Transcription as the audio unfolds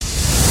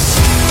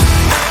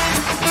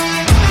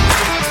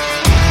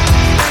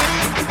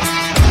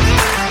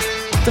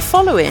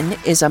following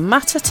is a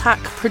Matt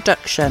Attack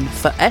production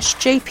for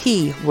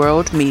SJP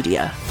World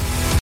Media.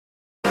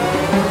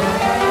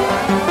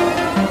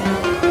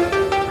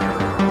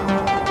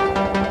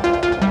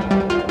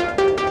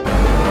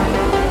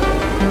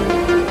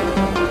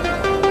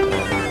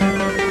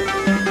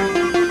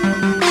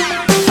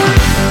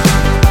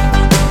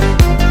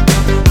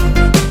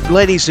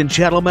 Ladies and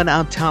gentlemen,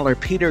 I'm Tyler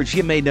Peters.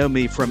 You may know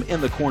me from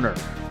In the Corner,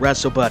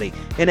 Wrestle Buddy.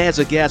 And as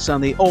a guest on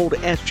the old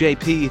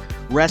SJP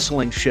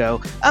Wrestling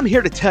Show, I'm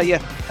here to tell you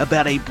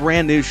about a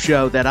brand new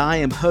show that I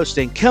am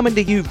hosting, coming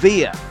to you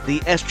via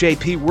the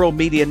SJP World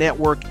Media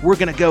Network. We're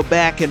going to go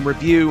back and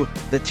review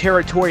the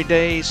territory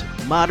days,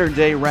 modern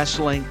day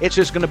wrestling. It's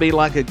just going to be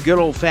like a good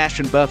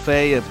old-fashioned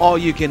buffet of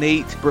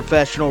all-you-can-eat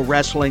professional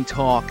wrestling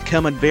talk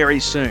coming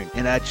very soon.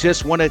 And I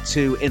just wanted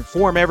to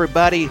inform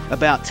everybody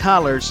about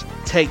Tyler's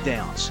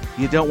Takedowns.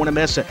 You don't want to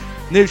miss it.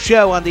 New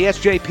show on the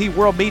SJP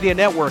World Media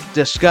Network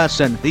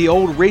discussing the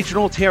old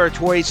regional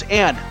territories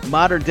and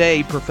modern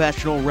day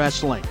professional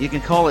wrestling. You can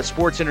call it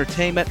sports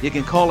entertainment, you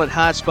can call it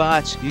high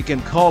spots, you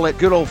can call it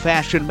good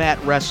old-fashioned mat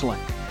wrestling.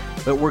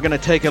 But we're going to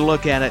take a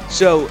look at it.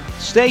 So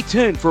stay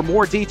tuned for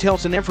more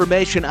details and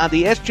information on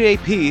the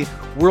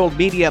SJP World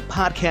Media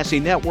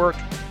Podcasting Network.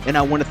 And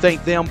I want to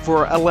thank them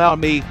for allowing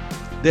me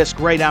this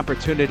great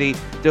opportunity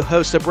to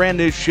host a brand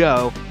new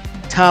show,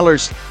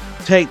 Tyler's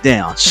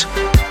Takedowns.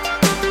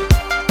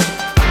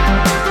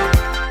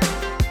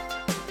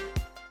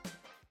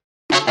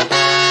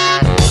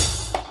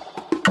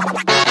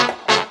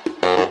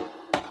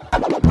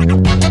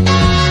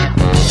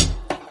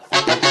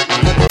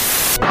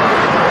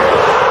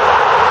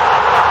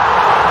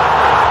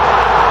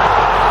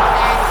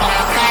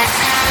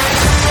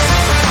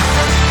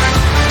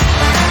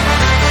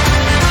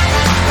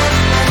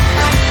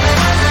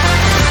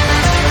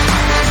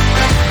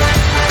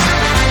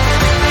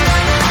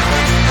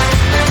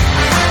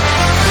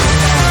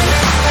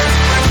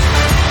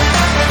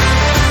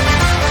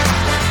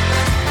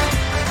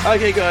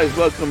 Okay guys,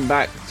 welcome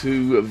back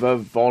to the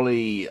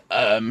Volley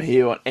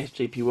here on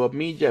SJP World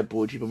Media,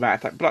 brought to you by Matt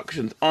Attack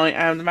Productions. I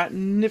am the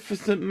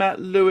magnificent Matt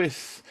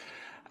Lewis,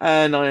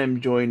 and I am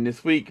joined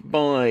this week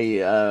by,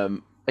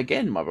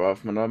 again, my brother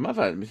from another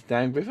mother, Mr.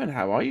 Dan Griffin.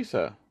 How are you,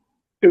 sir?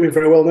 Doing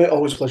very well, mate.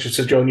 Always a pleasure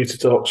to join you to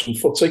talk some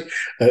footy.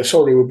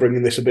 Sorry we're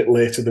bringing this a bit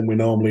later than we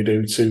normally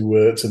do to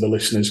the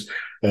listeners.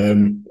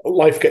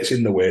 Life gets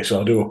in the way,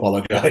 so I do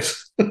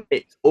apologise.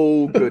 It's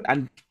all good.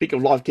 And speaking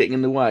of life getting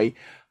in the way,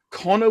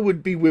 Connor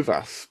would be with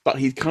us, but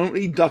he's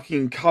currently ducking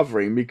and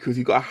covering because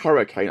he's got a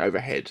hurricane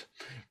overhead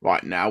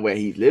right now where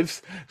he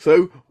lives.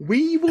 So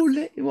we will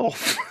let him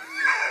off.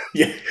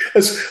 Yeah,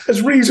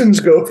 as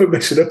reasons go for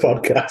missing a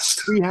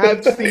podcast. We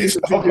have seen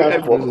the video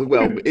evidence as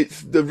well.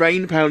 It's the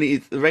rain. Apparently,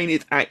 the rain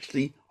is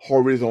actually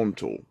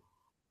horizontal.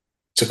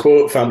 To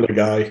quote Family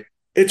Guy,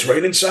 "It's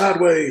raining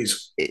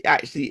sideways." It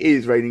actually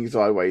is raining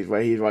sideways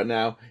where he is right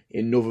now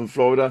in northern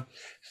Florida.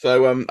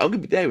 So I'm going to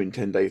be there in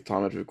 10 days'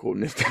 time after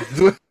recording this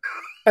as well.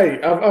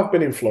 Hey, I've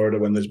been in Florida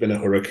when there's been a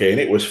hurricane.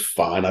 It was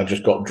fine. I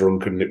just got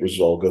drunk and it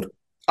was all good.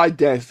 I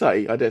dare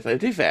say. To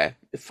be fair,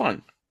 it's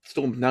fine.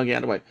 Storm's now getting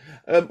out of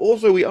the way.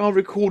 Also, we are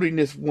recording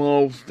this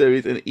whilst there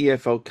is an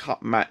EFL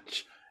Cup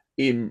match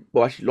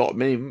quite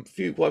a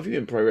few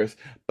in progress,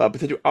 but a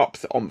potential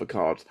upset on the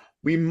cards.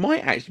 We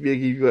might actually be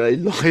able to give you a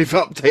live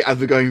update as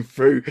we're going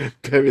through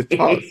various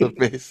parts of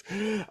this.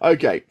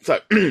 Okay, so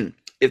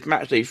it's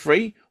Matchday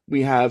 3.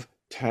 We have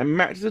 10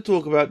 matches to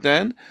talk about,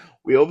 Dan.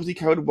 We obviously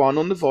covered one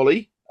on the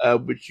Volley,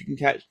 which you can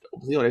catch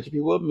obviously on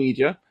SJP World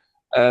Media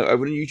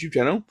over on the YouTube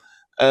channel,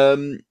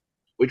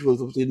 which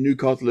was obviously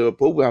Newcastle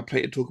Liverpool. We have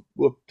plenty to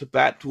talk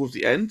about towards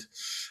the end.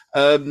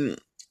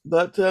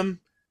 But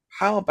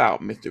how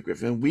about, Mr.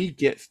 Griffin, we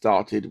get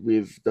started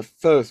with the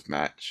first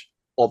match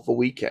of the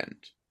weekend?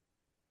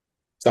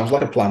 Sounds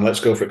like a plan. Let's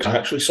go for it. I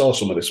actually saw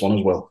some of this one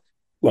as well,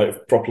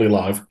 like properly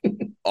live.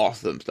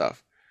 Awesome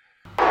stuff.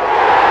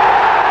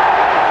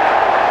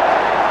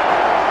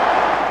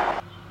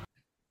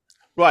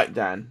 Right,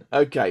 Dan.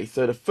 Okay,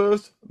 so the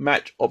first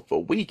match of the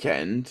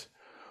weekend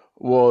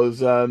was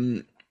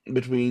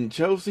between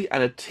Chelsea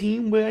and a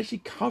team we're actually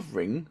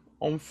covering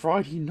on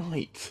Friday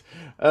night,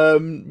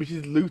 which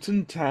is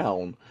Luton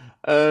Town.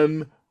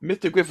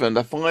 Mr. Griffin,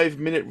 the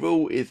 5-minute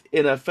rule is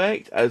in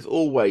effect. As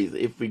always,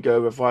 if we go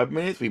over 5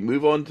 minutes, we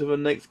move on to the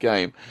next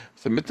game.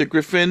 So, Mr.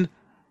 Griffin,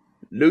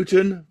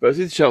 Luton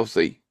versus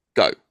Chelsea.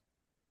 Go.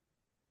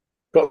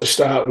 Got to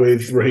start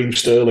with Raheem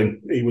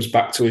Sterling. He was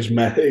back to his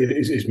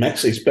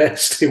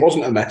best. He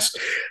wasn't a mess.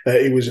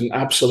 He was an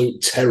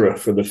absolute terror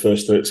for the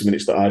first 30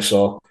 minutes that I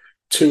saw.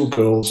 2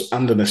 goals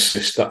and an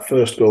assist. That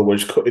first goal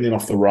was cutting in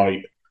off the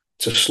right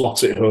to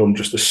slot it home.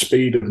 Just the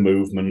speed of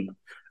movement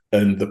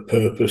and the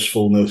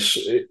purposefulness.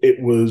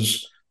 It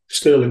was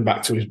Sterling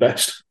back to his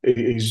best.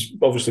 He's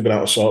obviously been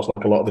out of sorts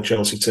like a lot of the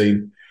Chelsea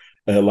team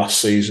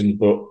last season,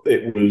 but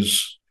it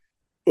was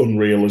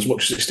unreal. As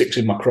much as it sticks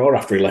in my craw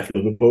after he left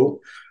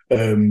Liverpool,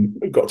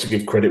 got to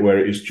give credit where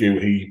it is due.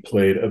 He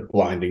played a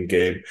blinding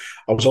game.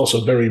 I was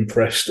also very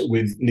impressed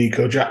with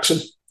Nico Jackson.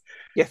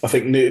 Yes. I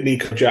think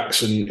Nico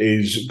Jackson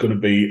is going to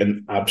be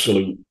an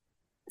absolute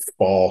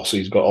force.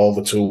 He's got all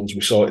the tools.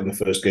 We saw it in the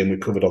first game we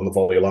covered on the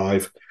Volley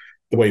Live.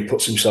 The way he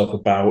puts himself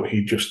about,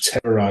 he just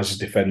terrorises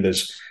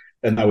defenders.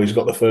 And now he's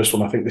got the first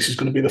one. I think this is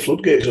going to be the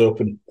floodgates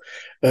open.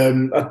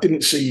 I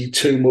didn't see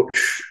too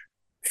much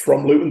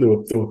from Luton.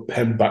 They were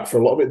penned back for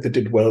a lot of it. They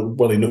did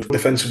well enough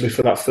defensively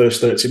for that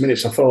first 30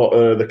 minutes. I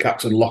thought the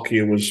captain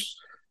Lockyer was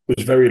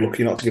very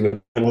lucky not to give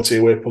a penalty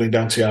away, pulling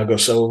down Thiago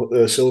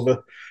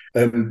Silva.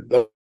 I'm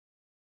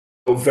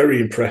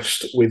very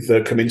impressed with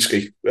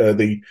Kaminsky.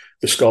 The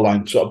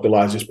scoreline sort of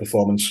belies his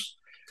performance.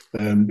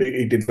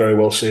 He did very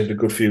well, saved a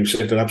good few,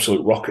 saved an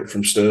absolute rocket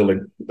from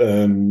Sterling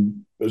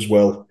as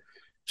well.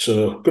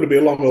 So, going to be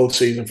a long old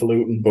season for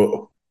Luton,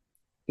 but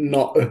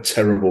not a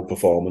terrible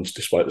performance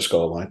despite the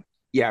scoreline.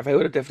 Yeah, they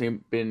would have definitely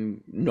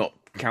been not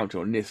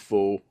counting on this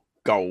for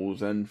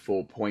goals and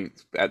for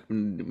points.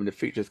 When the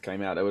fixtures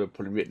came out, they would have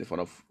probably written this one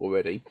off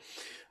already.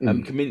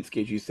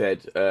 Kaminsky, as you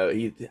said,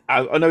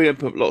 I know he don't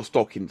put a lot of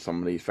stock in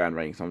some of these fan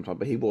ratings sometimes,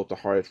 but he was the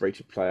highest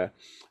rated player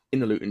in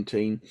the Luton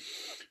team,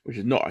 which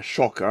is not a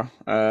shocker.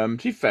 To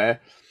be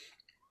fair,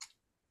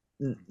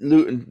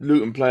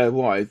 Luton player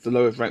wise, the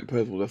lowest ranked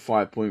person was a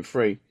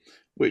 5.3,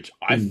 which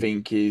I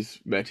think is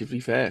relatively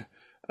fair.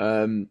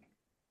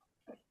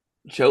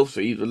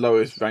 Chelsea, the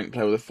lowest ranked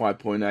player was a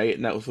 5.8,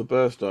 and that was for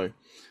Burstow,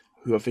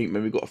 who I think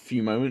maybe got a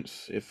few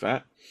moments, if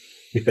that.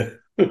 Yeah.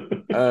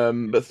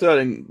 But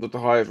Sterling was the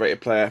highest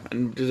rated player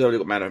and deservedly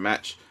got man of the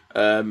match.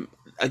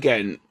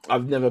 Again,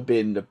 I've never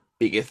been the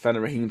biggest fan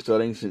of Raheem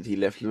Sterling since he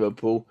left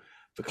Liverpool.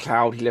 The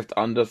cloud he left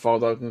under, as far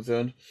as I'm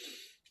concerned.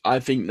 I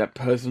think that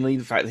personally,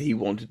 the fact that he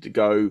wanted to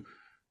go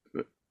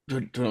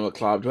to another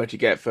club to actually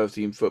get first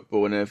team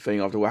football and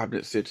everything after what happened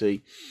at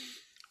City,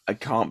 I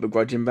can't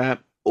begrudge him that.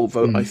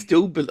 Although I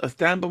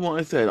stand by what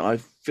I said, I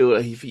feel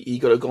that he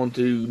could have gone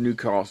to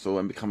Newcastle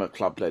and become a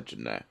club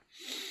legend there.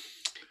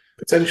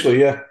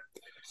 Potentially, yeah.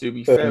 To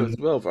be fair as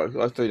well,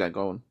 though, I still don't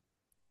go on.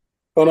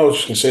 Oh no, I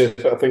was just going to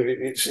say, I think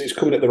it's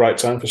coming at the right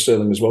time for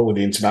Sterling as well with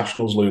the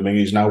internationals looming.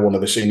 He's now one of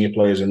the senior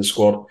players in the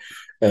squad.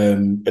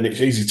 And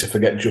it's easy to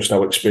forget just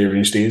how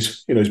experienced he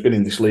is. You know, he's been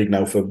in this league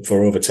now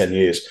for over 10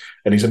 years,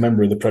 and he's a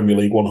member of the Premier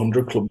League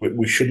 100 club.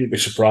 We shouldn't be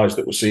surprised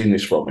that we're seeing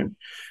this from him.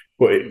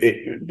 But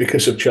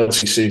because of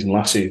Chelsea's season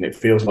last season, it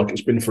feels like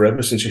it's been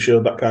forever since he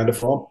showed that kind of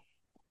form.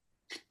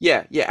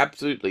 Yeah,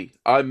 absolutely.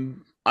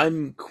 I'm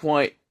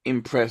quite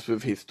impressed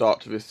with his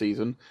start to this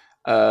season.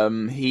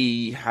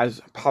 He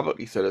has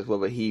publicly said as well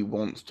that he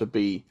wants to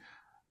be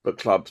the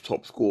club's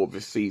top scorer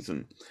this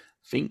season.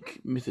 I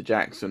think Mr.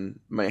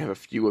 Jackson may have a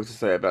few words to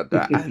say about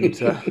that.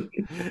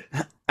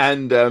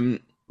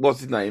 And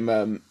what's his name?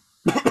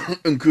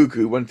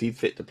 Nkuku, once he's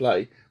fit to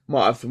play,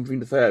 might have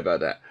something to say about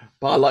that.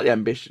 But I like the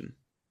ambition.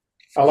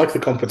 I like the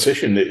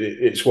competition.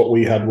 It's what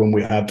we had when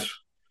we had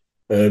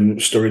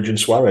Sturridge and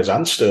Suarez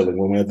and Sterling,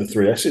 when we had the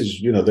three S's.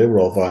 You know, they were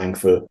all vying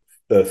for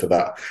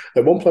that.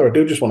 One player I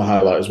do just want to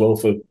highlight as well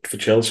for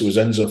Chelsea was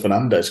Enzo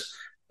Fernandez.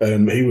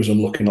 He was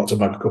unlucky not to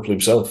bag a couple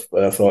himself.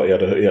 I thought he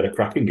had a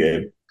cracking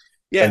game.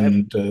 Yeah,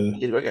 and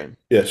he had a great game.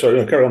 Yeah, sorry,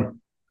 no, carry on.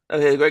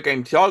 He had a great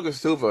game. Thiago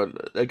Silva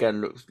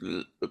again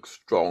looks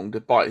strong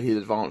despite his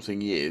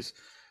advancing years.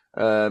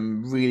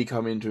 Really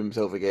come into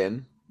himself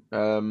again.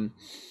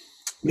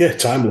 Yeah,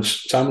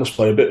 timeless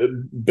player, a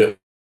bit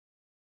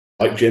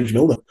like James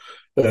Milner,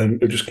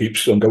 who just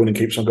keeps on going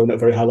at a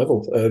very high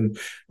level.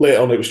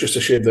 Later on, it was just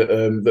a shame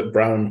that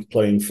Brown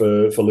playing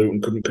for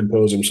Luton couldn't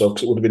compose himself,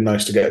 because it would have been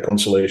nice to get a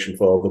consolation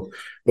for them.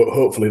 But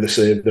hopefully they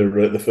saved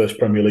the first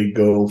Premier League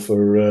goal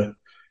for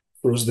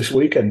us this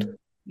weekend.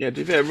 Yeah, to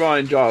be fair,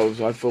 Ryan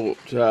Giles, I thought,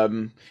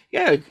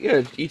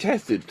 he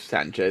tested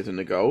Sanchez in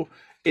the goal.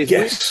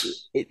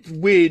 It's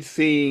weird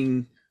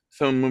seeing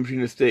someone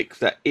between the sticks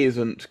that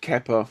isn't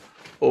Kepa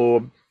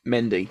or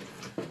Mendy,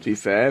 to be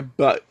fair,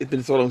 but it's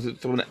been so long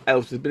since someone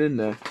else has been in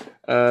there.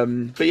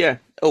 But yeah,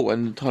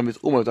 and the time is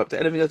almost up.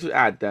 Anything else to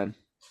add, Dan?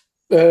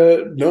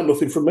 No,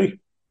 nothing from me.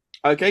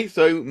 Okay,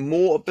 so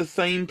more of the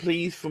same,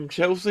 please, from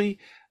Chelsea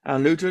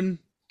and Luton.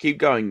 Keep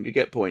going, you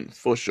get points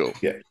for sure.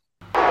 Yeah.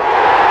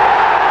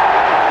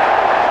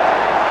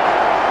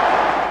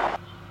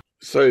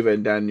 So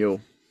then, Daniel,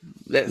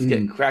 let's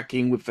get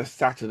cracking with the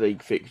Saturday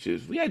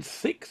fixtures. We had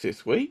 6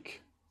 this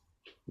week.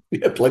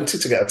 Yeah, plenty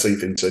to get our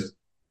teeth into.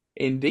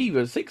 Indeed,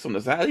 there's 6 on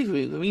the Saturday. So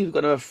it means we've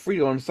got another 3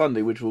 on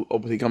Sunday, which we'll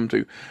obviously come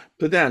to.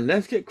 But Dan,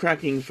 let's get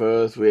cracking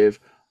first with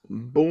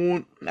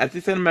as they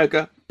say in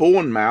America,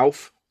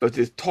 Bournemouth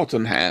versus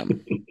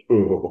Tottenham.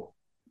 Oh.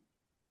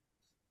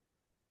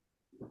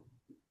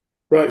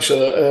 Right,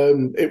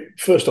 so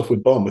first off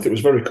with Bournemouth, it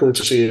was very cool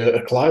to see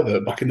a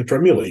Cliver back in the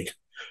Premier League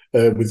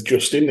with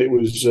Justin. It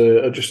was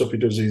I just hope he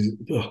does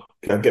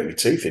can't get my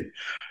teeth in.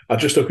 I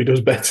just hope he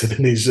does better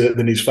than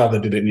his father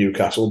did at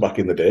Newcastle back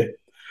in the day.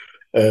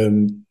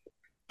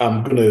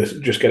 I'm going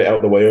to just get it out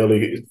of the way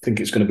early. I think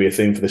it's going to be a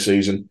theme for the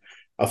season.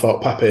 I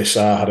thought Pape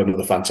Sarr had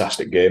another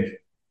fantastic game.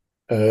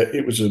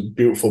 It was a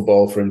beautiful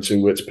ball for him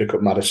to pick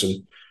up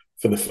Maddison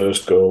for the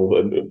first goal,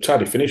 and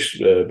tidy finish,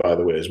 by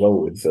the way, as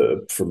well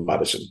from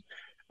Maddison.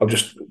 I've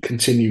just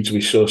continued to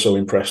be so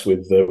impressed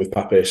with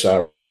Pape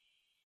Sarr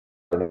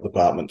and other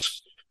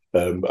departments.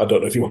 I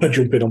don't know if you want to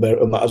jump in on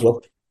that as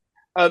well.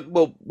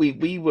 Well,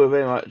 we were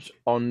very much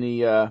on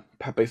the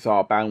Pepe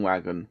Sarr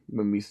bandwagon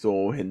when we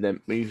saw him.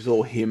 Then we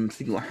saw him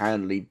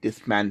single-handedly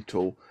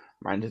dismantle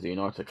Manchester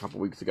United a couple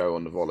of weeks ago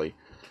on the Volley.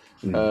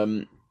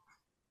 Mm.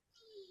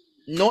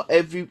 Not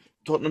every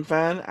Tottenham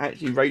fan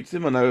actually rates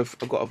him. I know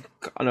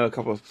I know a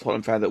couple of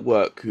Tottenham fans at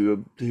work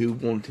who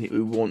want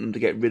them to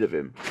get rid of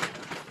him.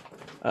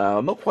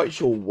 I'm not quite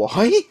sure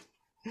why.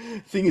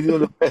 Seeing as he's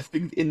one of the best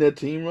things in their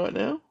team right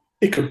now.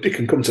 He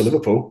can come to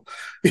Liverpool.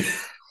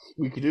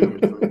 We could do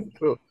it,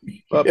 sure.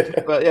 But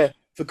Yeah. but yeah,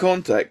 for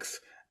context,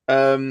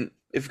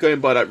 if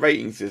going by that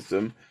rating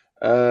system,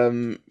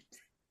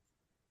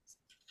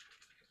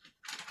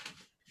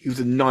 he was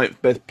the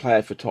ninth best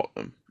player for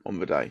Tottenham on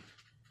the day.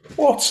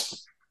 What?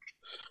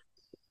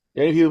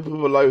 The only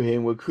people below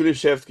him were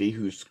Kulusevski,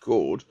 who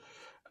scored,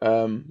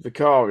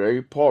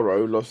 Vicario,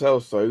 Porro, Lo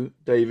Celso,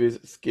 Davies,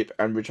 Skip,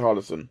 and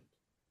Richarlison.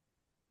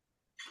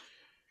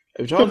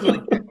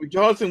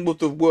 Richarlison was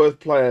the worst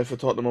player for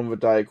Tottenham on the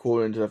day,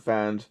 according to the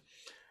fans,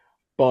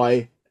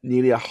 by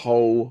nearly a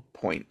whole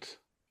point.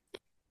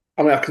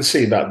 I mean, I can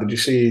see that. Did you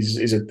see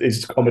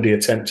his comedy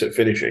attempt at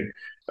finishing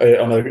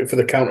for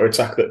the counter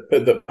attack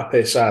that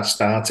Pepe Sarr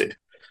started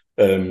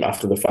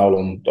after the foul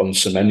on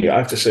Semenyo? I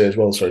have to say as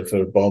well, sorry, for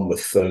the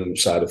Bournemouth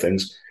side of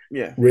things,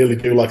 Yeah, really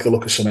do like the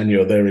look of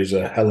Semenyo. There is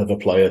a hell of a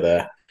player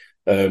there,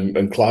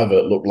 and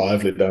Clivert looked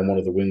lively down one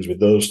of the wings with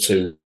those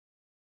two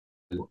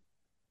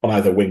on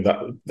either wing.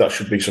 That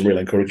should be some real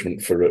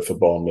encouragement for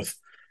Bournemouth.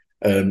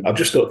 I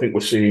just don't think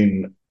we're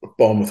seeing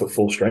Bournemouth at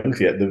full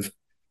strength yet.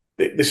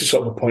 This is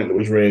sort of a point that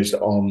was raised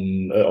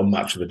on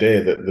Match of the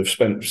Day, that they've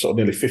spent sort of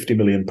nearly £50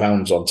 million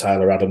on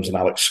Tyler Adams and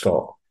Alex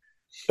Scott,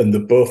 and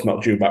they're both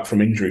not due back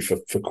from injury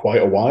for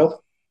quite a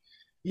while.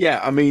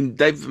 yeah.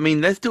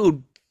 They're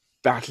still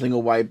battling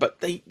away, but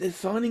they're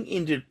signing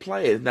injured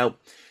players now.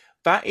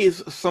 That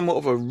is somewhat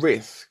of a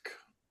risk.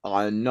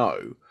 I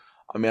know.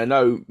 I mean, I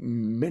know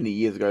many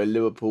years ago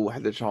Liverpool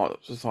had the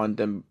chance to sign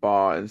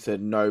Demba and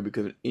said no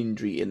because of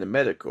injury in the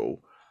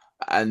medical,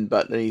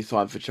 but then he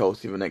signed for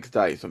Chelsea the next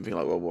day. Something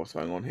like, well, what's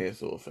going on here,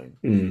 sort of thing.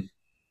 Mm.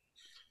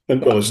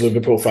 And well, as a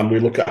Liverpool fan, we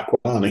look at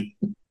Aquilani.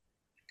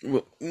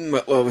 Well,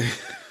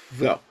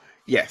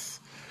 yes.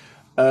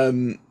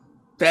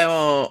 There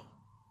are,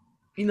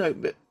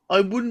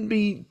 I wouldn't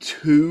be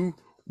too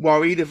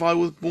worried if I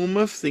was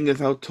Bournemouth, seeing as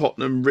how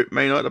Tottenham ripped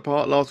Man United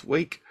apart last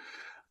week.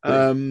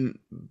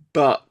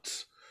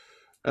 But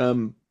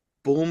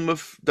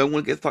Bournemouth don't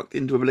want to get sucked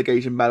into a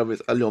relegation battle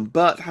this early on.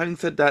 But having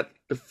said that,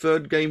 the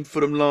third game for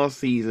them last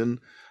season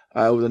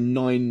was a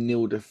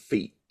 9-0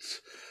 defeat.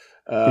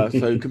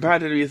 So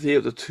comparatively,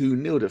 it was a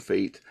 2-0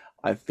 defeat.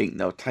 I think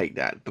they'll take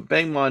that. But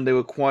bear in mind, they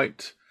were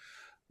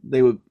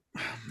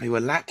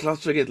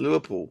lackluster against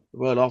Liverpool.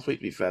 Well, last week,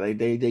 to be fair,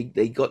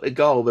 they got a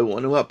goal, they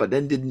wanted to up, but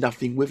then did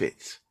nothing with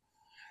it.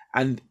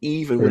 And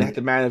even when they had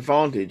the man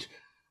advantage,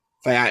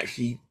 they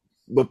actually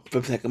were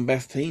the second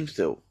best team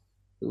still.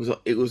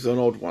 It was an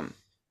odd one.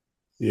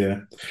 Yeah.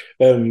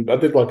 I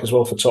did like as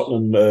well for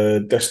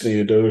Tottenham,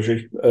 Destiny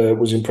Udogie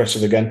was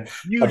impressive again.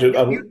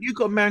 You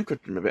got man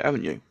criticism a bit,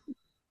 haven't you?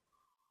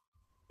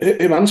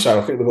 Him and Sarr,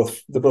 I think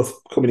they're both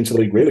coming into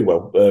the league really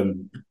well.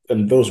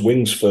 And those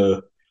wings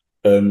for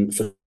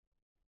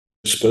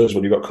Spurs,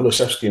 when you've got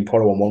Kulusevski and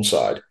Porro on one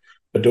side,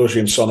 Udogie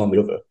and Son on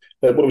the other.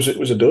 But it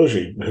was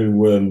Udogie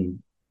who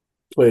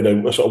played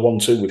a sort of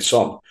 1-2 with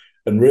Son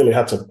and really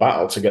had to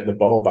battle to get the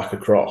ball back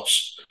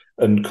across.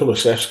 And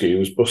Kulusevski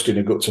was busting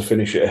a gut to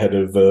finish it ahead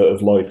of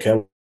Lloyd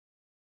Kelly.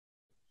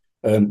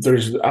 There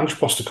is Ange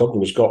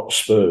Postecoglou has got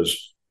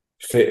Spurs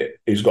fit.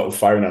 He's got them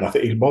firing, and I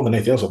think he's more than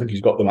anything else. I think he's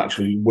got them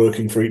actually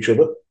working for each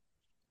other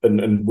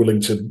and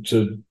willing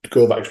to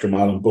go that extra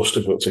mile and bust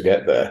a gut to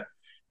get there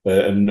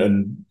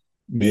and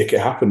make it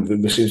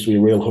happen. There seems to be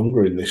a real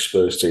hunger in this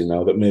Spurs team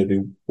now that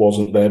maybe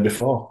wasn't there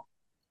before.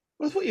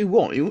 Well, that's what you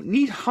want. You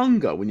need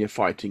hunger when you're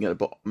fighting at the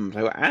bottom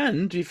table.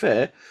 And to be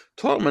fair,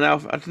 Tottenham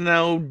are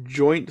now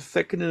joint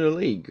second in the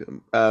league.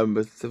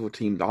 With several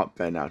teams up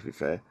there now. To be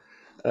fair,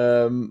 I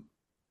am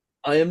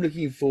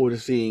looking forward to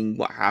seeing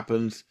what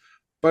happens,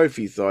 both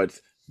these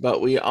sides.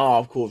 But we are,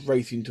 of course,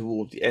 racing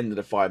towards the end of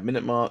the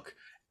 5-minute mark.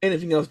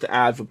 Anything else to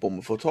add for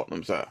Bournemouth or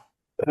Tottenham, sir?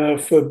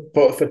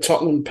 For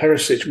Tottenham,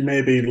 Perisic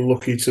may be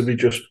lucky to be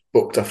just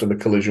booked after the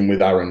collision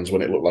with Aarons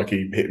when it looked like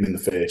he hit him in the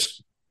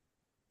face.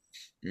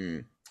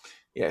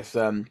 Yes,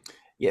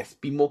 yes.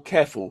 Be more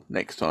careful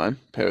next time,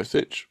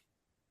 Perisic.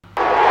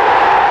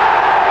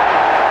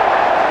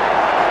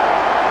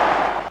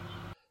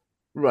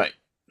 Right.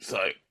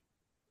 So,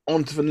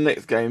 on to the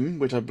next game,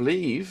 which I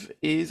believe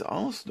is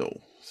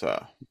Arsenal,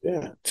 sir.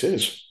 Yeah, it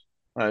is.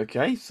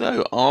 Okay,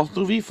 so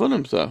Arsenal v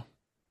Fulham, sir.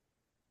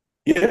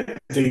 Yeah,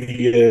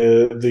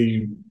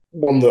 the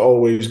one that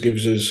always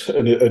gives us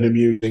an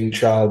amusing,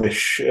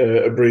 childish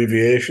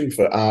abbreviation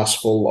for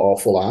arseful or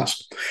full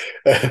arse.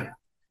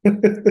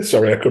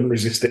 Sorry, I couldn't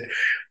resist it.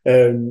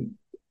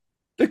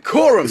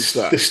 Decorum,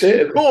 sir. The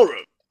state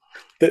Decorum.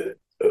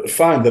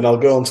 Fine, then I'll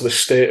go on to the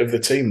state of the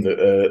team that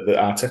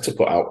Arteta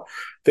put out.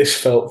 This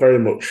felt very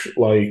much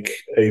like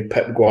a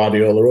Pep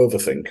Guardiola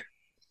overthink,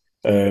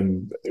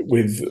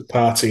 with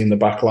Partey in the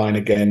back line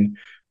again,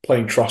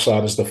 playing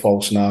Trossard as the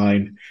false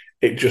nine.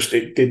 It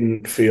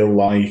didn't feel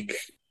like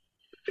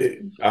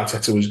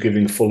Arteta was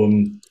giving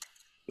Fulham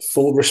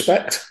full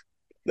respect.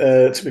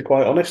 To be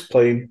quite honest,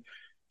 playing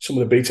some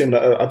of the B team.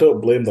 I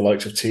don't blame the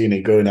likes of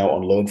Tierney going out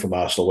on loan from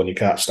Arsenal when you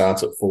can't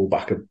start at full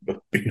back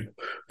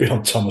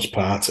beyond Thomas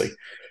Partey.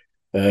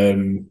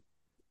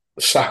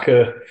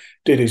 Saka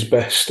did his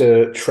best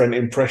Trent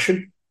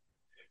impression.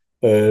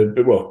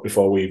 But, well,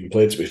 before we even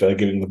played, to be fair,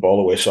 giving the ball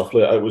away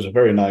softly. It was a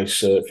very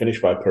nice finish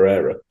by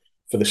Pereira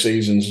for the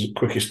season's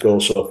quickest goal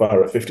so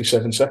far at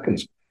 57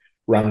 seconds.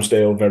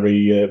 Ramsdale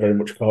very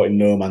much caught in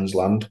no man's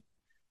land,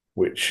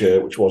 which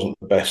wasn't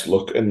the best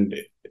look. And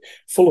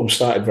Fulham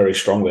started very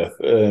strongly.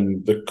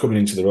 They're coming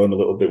into their own a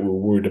little bit. We were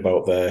worried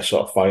about their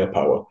sort of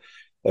firepower.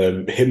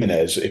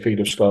 Jimenez, if he'd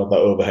have scored that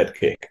overhead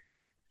kick,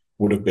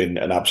 would have been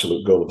an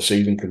absolute goal of the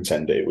season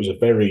contender. It was a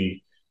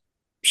very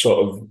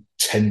sort of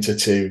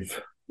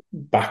tentative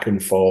back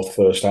and forth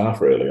first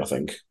half, really, I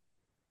think.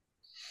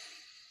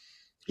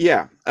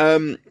 Yeah.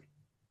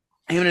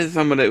 Jimenez is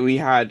someone that we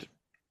had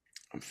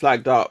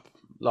flagged up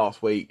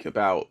last week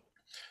about,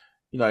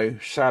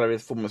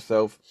 Salah's former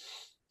self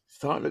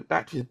starting to look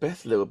back to his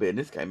best a little bit in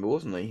this game,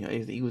 wasn't he?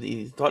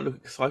 He started to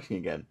look exciting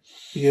again.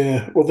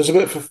 Yeah, well, there's a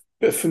bit of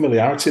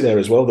familiarity there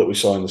as well that we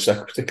saw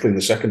particularly in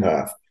the second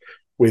half,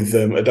 with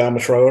Adama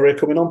Traore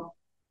coming on.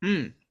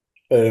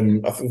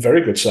 I think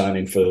very good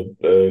signing for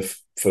a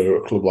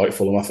club like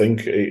Fulham. I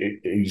think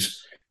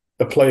he's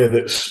a player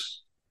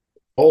that's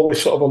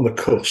always sort of on the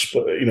cusp.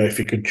 But if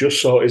he could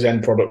just sort his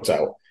end product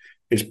out,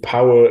 his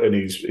power and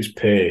his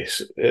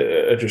pace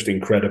are just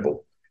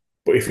incredible.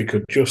 But if he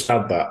could just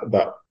add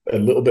that a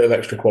little bit of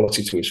extra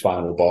quality to his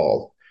final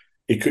ball,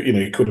 he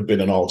could have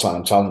been an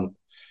all-time talent.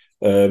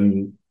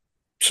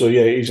 So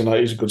yeah, he's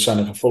a good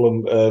signing for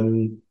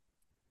Fulham.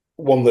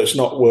 One that's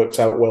not worked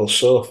out well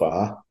so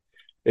far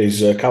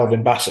is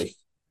Calvin Bassey.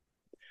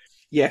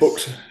 Yes.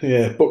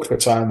 Booked for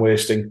time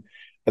wasting,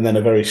 and then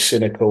a very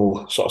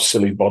cynical, sort of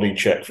silly body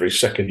check for his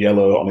second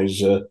yellow on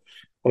his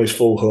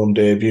full home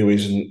debut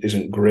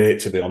isn't great,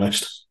 to be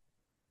honest.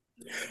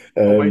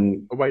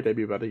 Away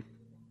debut, buddy.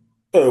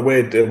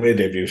 Away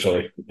debut,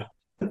 sorry.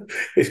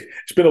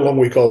 It's been a long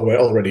week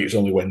already. It's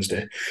only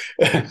Wednesday.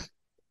 I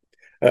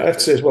have to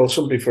say as well,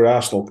 somebody for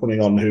Arsenal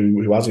coming on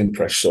who has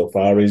impressed so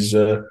far is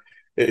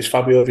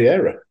Fabio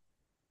Vieira.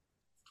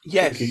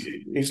 Yes,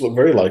 he's looked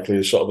very likely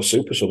as sort of a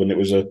super sub, and it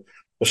was a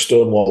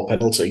stonewall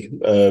penalty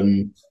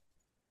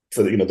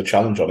for the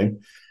challenge on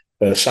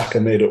him. Saka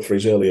made up for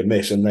his earlier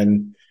miss, and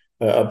then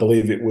I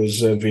believe it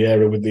was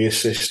Vieira with the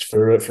assist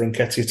for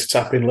Nketiah to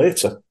tap in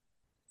later.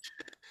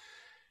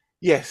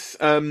 Yes,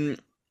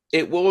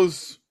 it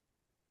was.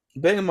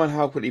 Bearing in mind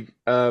how quickly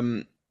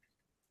Arsenal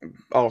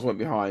went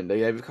behind,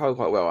 they recovered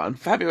quite well. And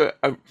Fabio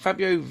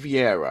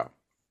Vieira,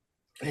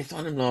 they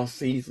signed him last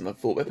season. I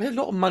thought they paid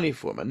a lot of money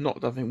for him and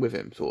not nothing with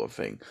him, sort of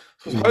thing.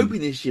 So I was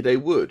hoping this year they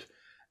would,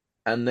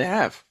 and they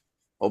have,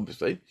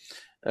 obviously.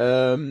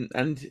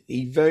 And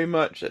he very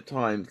much at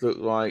times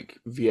looked like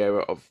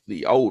Vieira of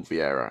the old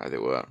Vieira, as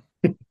it were.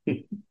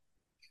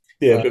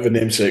 Yeah, a bit of a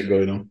namesake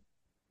going on.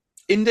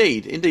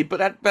 Indeed,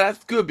 but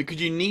that's good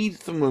because you need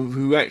someone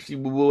who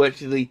will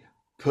actually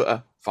put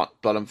a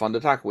blood and thunder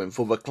tackle in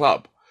for the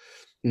club.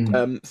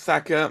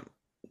 Saka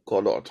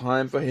got a lot of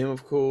time for him,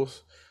 of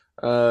course.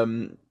 He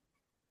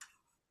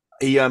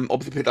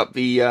obviously picked up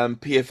the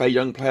PFA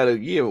Young Player of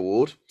the Year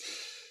award.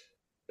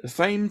 The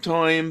same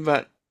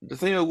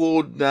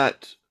award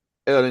that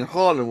Erling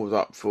Haaland was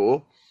up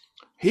for.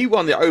 He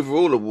won the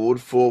overall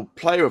award for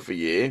Player of the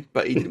Year,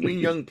 but he didn't win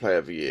Young Player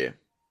of the Year.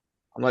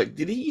 I'm like,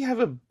 did he have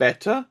a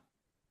better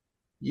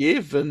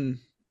year than?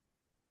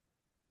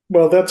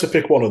 Well, they had to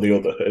pick one or the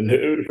other, and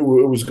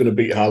who was going to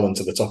beat Haaland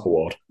to the top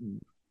award?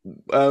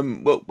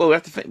 Well,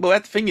 that's the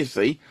thing. You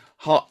see,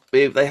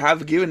 they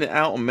have given it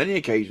out on many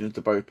occasions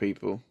to both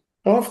people.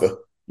 Oh, have they?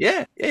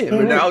 Yeah.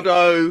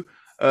 Ronaldo,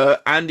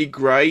 Andy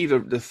Gray, the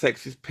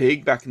sexist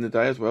pig back in the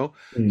day as well.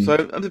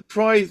 So I'm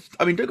surprised.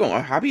 I mean, don't go on.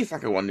 I'm happy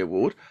Saka won the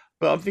award,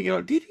 but I'm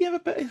thinking, did he have a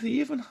better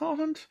year than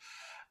Haaland?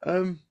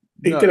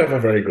 He did have a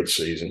very good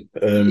season.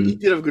 He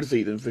did have a good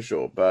season for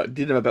sure, but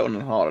didn't have a better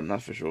than Haaland,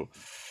 that's for sure.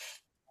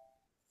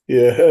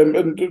 Yeah,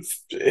 and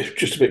it's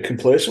just a bit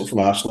complacent from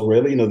Arsenal,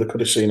 really. They could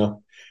have seen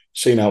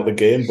out the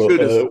game, but should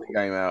have seen the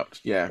game out.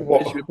 Yeah,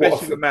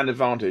 especially with man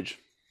advantage.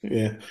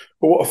 Yeah,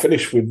 but what a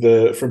finish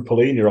from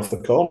Polina off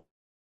the corner.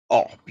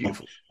 Oh,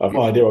 beautiful! I have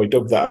no idea how he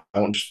dug that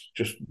out and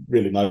just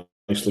really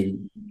nicely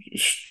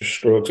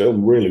stroked it.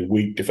 Really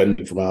weak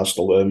defending from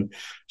Arsenal.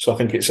 So I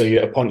think it's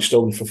a point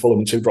stolen for Fulham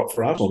and 2 dropped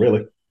for Arsenal.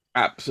 Really,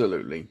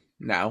 absolutely.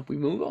 Now we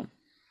move on.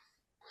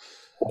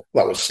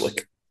 That was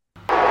slick.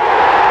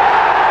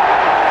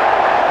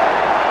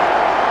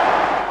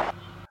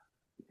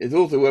 It's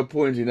also worth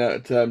pointing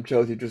out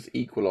Chelsea just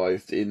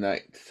equalised in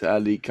that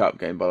League Cup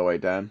game, by the way,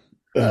 Dan.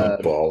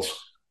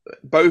 Balls.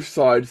 Both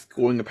sides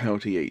scoring a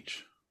penalty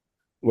each.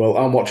 Well,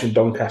 I'm watching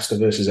Doncaster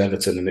versus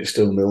Everton, and it's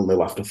still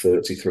 0-0 after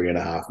 33 and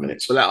a half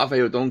minutes. Well, I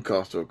favour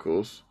Doncaster, of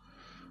course.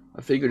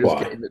 I think we're just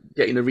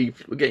Why?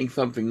 we're getting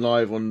something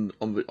live on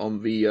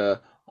the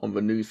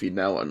newsfeed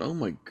now, and oh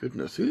my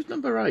goodness, who's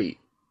number 8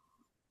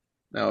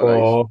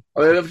 nowadays? Oh,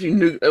 I obviously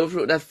knew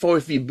that's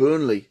Forest v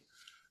Burnley.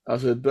 I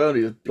said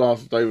Burnley just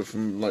blasted over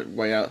from like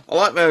way out. I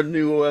like their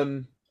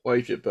new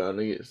wage at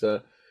Burnley. It's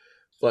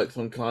like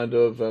some kind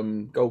of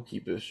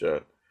goalkeeper's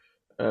shirt.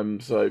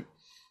 So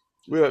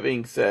with that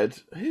being said,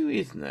 who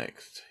is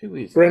next? Who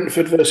is next?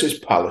 Brentford versus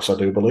Palace, I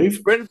do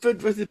believe. Brentford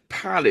versus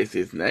Palace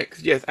is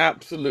next. Yes,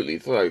 absolutely.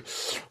 So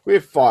we're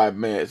 5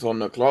 minutes on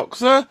the clock,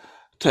 sir.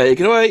 Take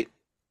it away.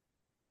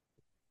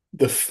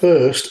 The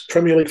first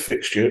Premier League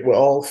fixture where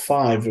all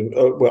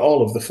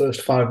of the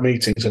first 5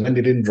 meetings have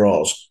ended in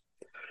draws.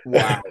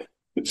 Wow.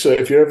 So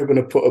if you're ever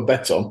going to put a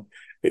bet on,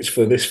 it's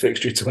for this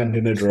fixture to end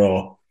in a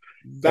draw.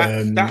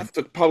 That's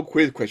the pub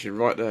quiz question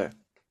right there.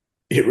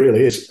 It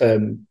really is.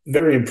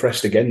 Very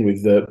impressed again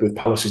with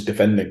Palace's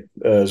defending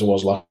as I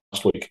was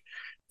last week.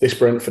 This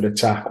Brentford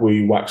attack,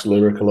 we waxed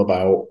lyrical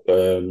about.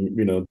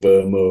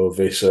 Burmo,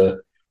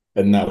 Visser,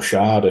 and now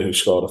Sharda, who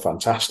scored a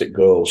fantastic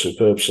goal,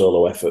 superb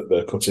solo effort.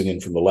 They're cutting in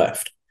from the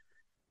left.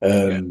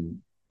 Yeah.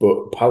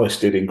 But Palace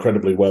did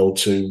incredibly well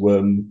to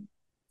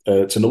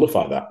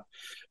nullify that.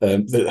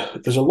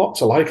 There's a lot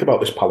to like about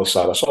this Palace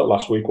side. I saw it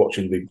last week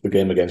watching the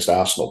game against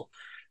Arsenal.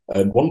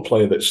 And one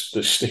player that's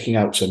sticking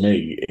out to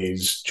me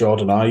is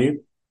Jordan Ayew.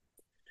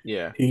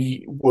 Yeah.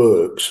 He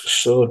works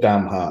so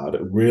damn hard,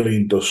 really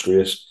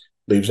industrious,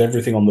 leaves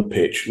everything on the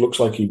pitch. Looks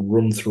like he'd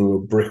run through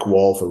a brick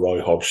wall for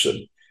Roy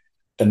Hodgson.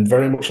 And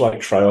very much like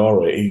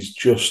Traore, he's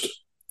just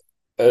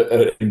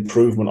an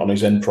improvement on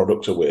his end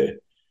product away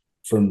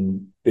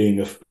from being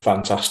a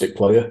fantastic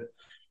player.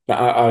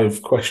 Now,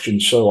 I've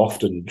questioned so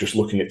often just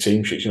looking at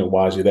team sheets,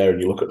 why is he there?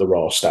 And you look at the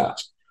raw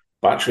stats.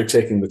 But actually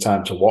taking the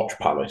time to watch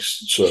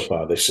Palace so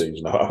far this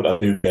season, I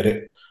do get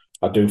it.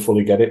 I do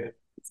fully get it.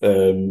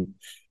 And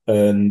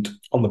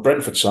on the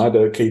Brentford side,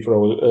 a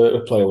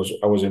player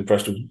I was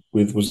impressed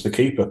with was the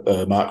keeper,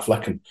 Mark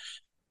Flecken.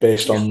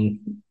 Based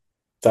on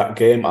that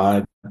game,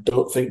 I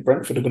don't think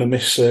Brentford are going to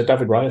miss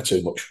David Raya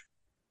too much.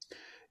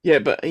 Yeah,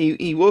 but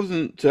he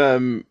wasn't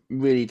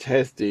really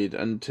tested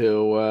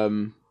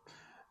until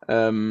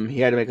he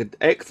had to make an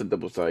excellent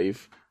double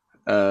save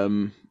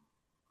from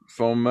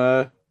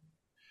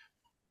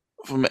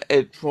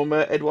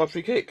Edouard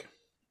free kick.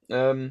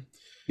 But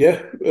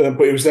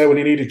he was there when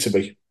he needed to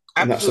be,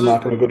 and that's the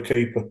mark of a good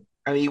keeper.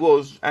 And he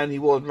was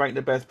ranked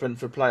the best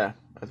Brentford player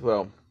as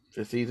well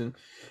this season.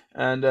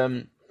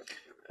 And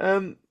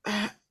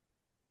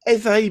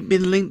has he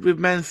been linked with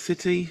Man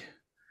City?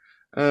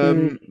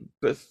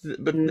 But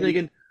then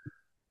again,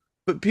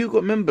 but people got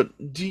to remember.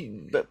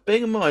 But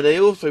bearing in mind, they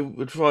also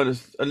were trying to.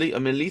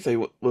 Elise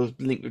was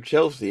linked with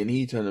Chelsea, and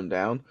he turned them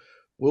down.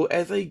 Will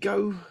Eze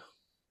go?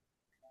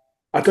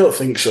 I don't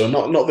think so.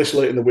 Not this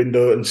late in the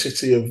window. And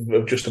City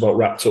have just about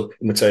wrapped up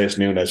Mateus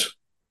Nunes.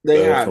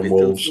 They have. From It's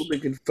Wolves. still been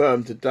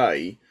confirmed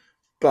today,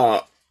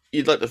 but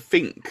you'd like to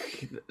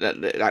think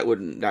that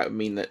would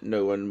mean that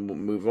no one will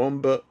move on.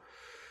 But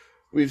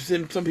we've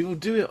seen some people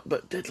do it.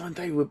 But deadline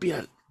day would be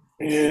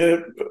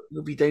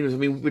would be dangerous. I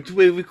mean,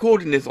 we're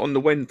recording this on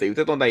the Wednesday.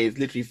 Deadline day is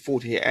literally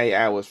 48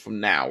 hours from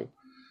now.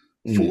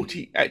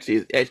 40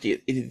 actually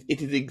it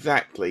is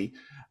exactly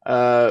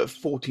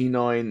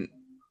 49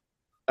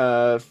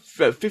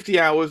 50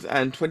 hours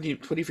and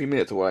 23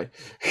 minutes away.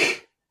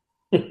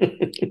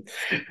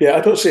 Yeah,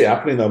 I don't see it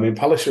happening though. I mean,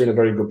 Palace are in a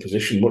very good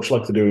position, much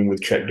like they're doing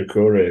with Czech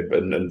Doucouré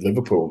and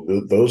Liverpool.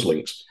 Those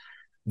links,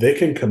 they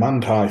can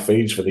command high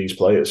fees for these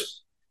players.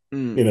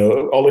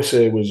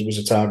 Olise was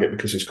a target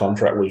because his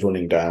contract was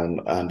running down,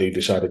 and he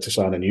decided to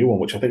sign a new one,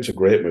 which I think is a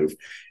great move.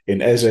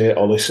 In Eze,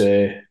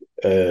 Olise,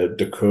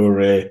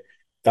 Doucouré,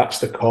 that's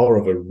the core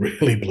of a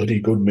really bloody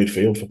good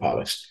midfield for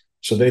Palace.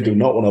 So they do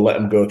not want to let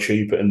them go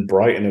cheap, and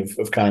Brighton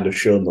have kind of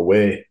shown the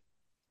way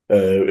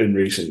in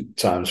recent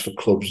times for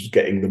clubs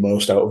getting the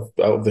most out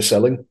of the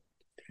selling.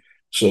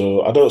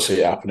 So I don't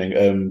see it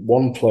happening.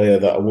 One player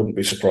that I wouldn't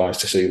be surprised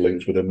to see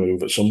linked with a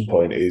move at some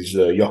point is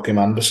Joachim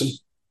Andersen.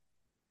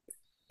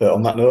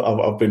 On that note,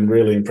 I've been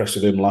really impressed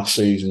with him last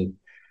season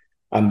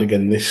and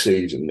again this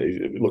season.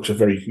 He looks a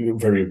very,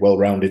 very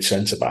well-rounded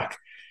centre-back.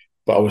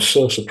 But I was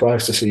so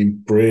surprised to see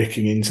him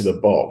breaking into the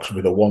box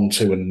with a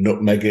 1-2 and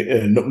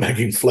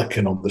nutmegging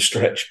Flecken on the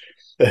stretch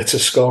to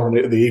score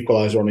the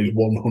equaliser on his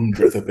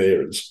 100th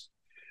appearance.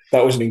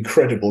 That was an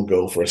incredible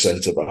goal for a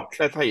centre-back.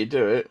 That's how you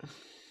do it.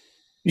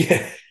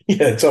 Yeah.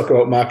 Talk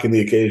about marking the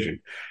occasion.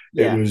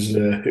 Yeah.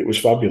 It was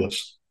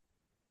fabulous.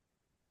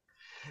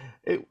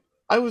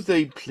 I was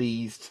very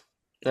pleased.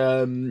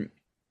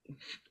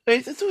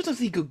 It's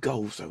always a good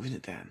goals, though, isn't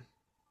it, Dan?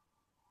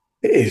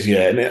 It is,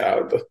 yeah. And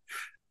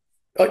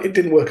it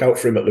didn't work out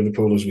for him at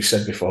Liverpool, as we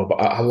said before, but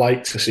I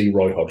like to see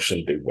Roy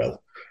Hodgson do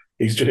well.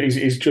 He's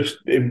just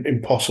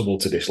impossible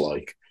to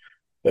dislike.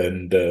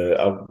 And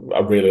I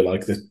really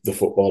like the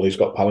football he's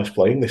got Palace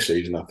playing this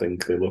season. I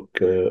think they look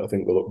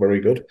very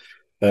good.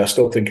 I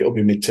still think it'll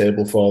be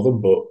mid-table for them,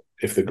 but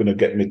if they're going to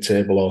get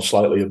mid-table or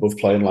slightly above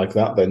playing like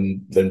that,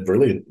 then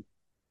brilliant.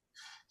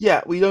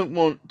 Yeah, we don't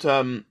want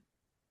I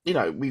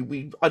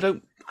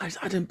don't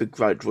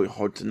begrudge Roy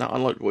Hodgson. I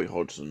like Roy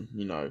Hodgson,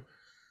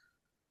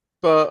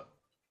 but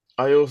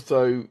I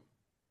also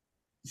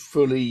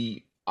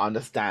fully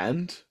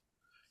understand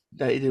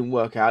that it didn't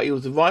work out. He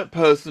was the right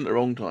person at the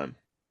wrong time.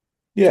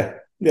 Yeah,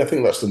 yeah, I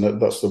think that's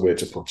the way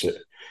to put it.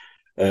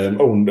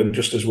 And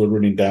just as we're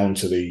running down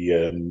to the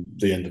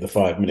end of the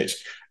 5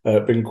 minutes,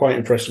 been quite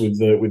impressed with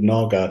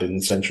Norgard in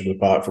the centre of the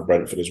park for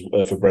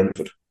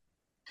Brentford.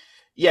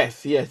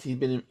 Yes,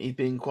 he's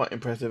been quite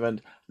impressive,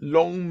 and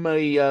long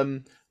may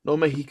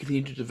he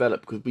continue to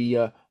develop because we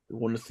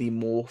want to see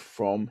more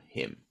from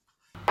him.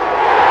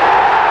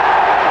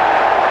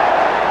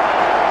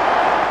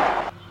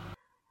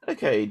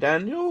 Okay,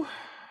 Daniel.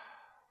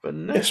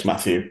 Yes,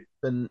 Matthew.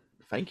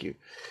 Thank you.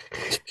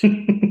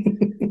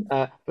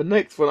 The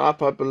next one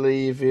up, I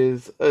believe,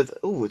 it's a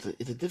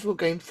difficult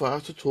game for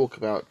us to talk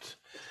about.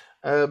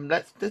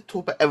 Let's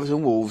talk about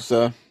Everton Wolves.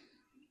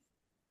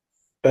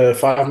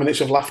 5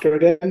 minutes of laughter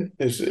again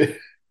is.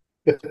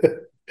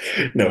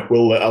 No,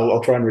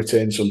 I'll try and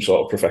retain some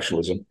sort of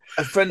professionalism.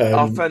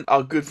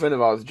 Our good friend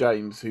of ours,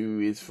 James, who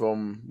is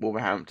from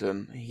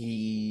Wolverhampton,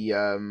 he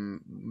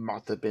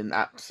must have been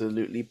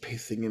absolutely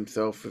pissing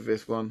himself for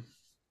this one.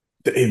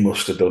 He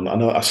must have done. I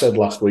know. I said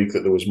last week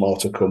that there was more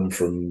to come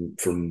from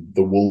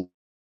the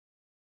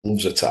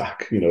Wolves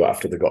attack.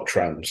 After they got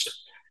trounced,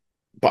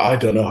 but I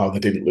don't know how they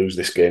didn't lose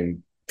this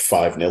game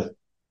 5-0.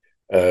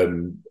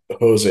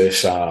 Jose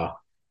Sarr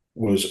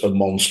was a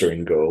monster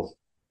in goal,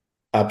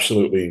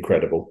 absolutely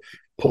incredible.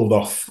 Pulled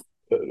off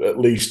at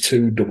least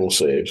 2 double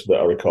saves that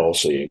I recall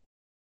seeing.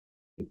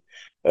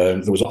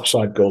 There was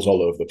offside goals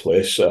all over the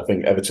place. I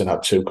think Everton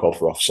had 2 called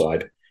for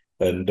offside,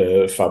 and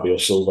Fabio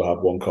Silva had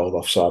 1 called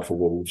offside for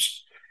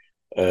Wolves.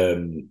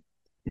 Mario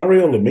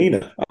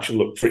Lemina actually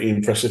looked pretty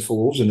impressive for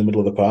Wolves in the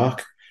middle of the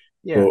park.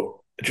 Yeah. But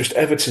just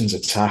Everton's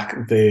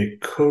attack, they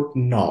could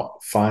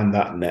not find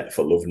that net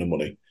for love nor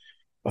money.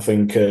 I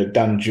think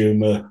Dan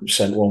Juma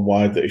sent one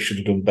wide that he should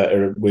have done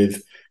better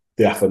with,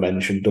 the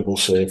aforementioned double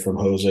save from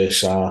Jose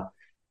Sarr.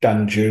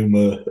 Dan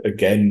Juma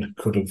again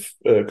could have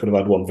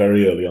had one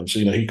very early on. So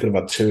he could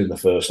have had 2 in the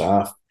first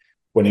half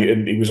when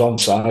he was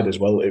onside as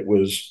well. It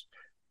was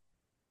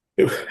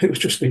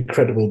just an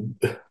incredible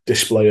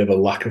display of a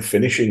lack of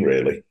finishing,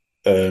 really.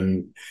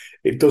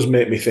 It does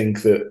make me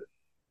think that,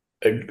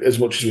 as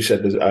much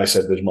as I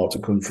said there's more to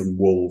come from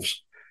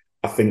Wolves,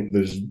 I think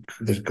there's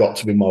got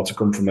to be more to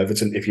come from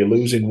Everton. If you're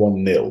losing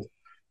 1-0,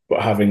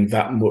 but having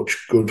that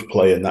much good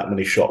play and that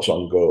many shots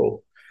on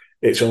goal,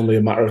 it's only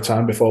a matter of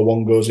time before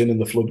one goes in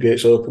and the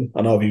floodgates open.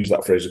 I know I've used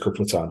that phrase a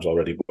couple of times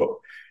already, but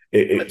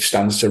it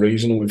stands to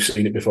reason, and we've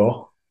seen it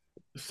before.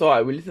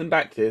 Sorry, we listen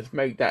back to this.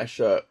 Make that a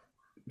shirt.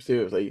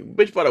 Seriously,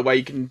 which, by the way,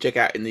 you can check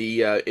out in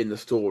the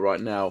store right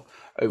now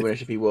over at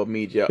SJP World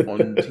Media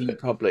on T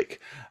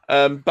Public.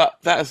 But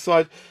that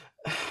aside,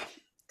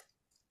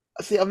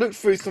 see, I've looked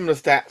through some of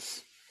the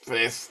stats for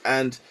this,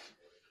 and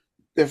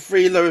the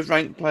 3 lowest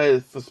ranked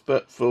players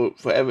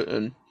for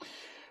Everton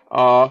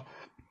are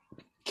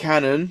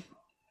Cannon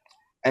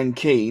and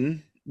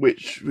Keane,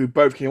 who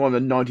both came on the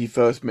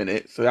 91st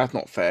minute, so that's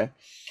not fair.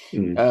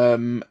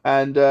 And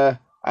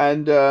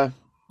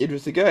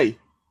Idris Gueye,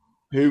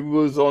 who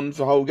was on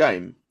the whole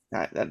game.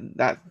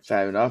 That's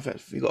fair enough.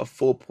 He got a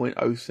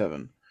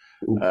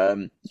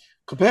 4.07.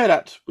 Compare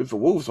that with the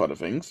Wolves side of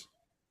things.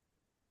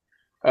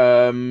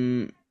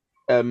 Kaladazic,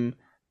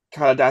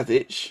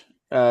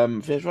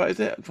 that's right,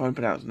 is it? I'm trying to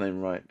pronounce the name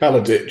right.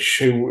 Kaladic,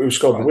 who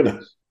scored the winner.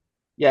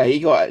 Yeah, he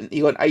got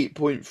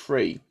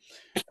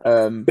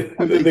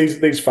 8.3.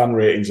 These fan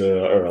ratings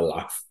are a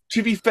laugh.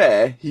 To be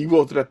fair, he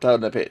was the best player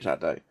on the pitch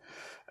that day.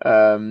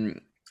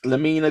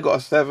 Lamina got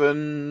a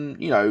 7.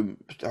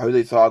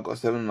 Jose Sarr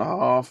got a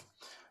 7.5.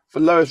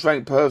 The lowest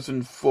ranked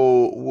person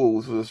for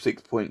Wolves was a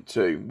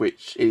 6.2,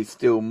 which is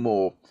still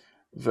more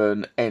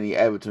than any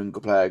Everton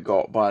player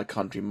got by a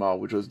country mile,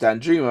 which was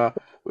Danjuma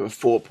with a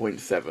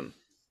 4.7.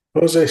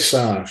 Jose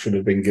Sarr should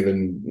have been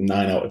given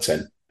 9 out of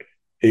 10.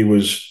 He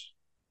was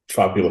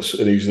fabulous,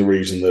 and he's the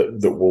reason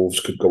that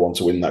Wolves could go on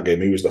to win that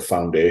game. He was the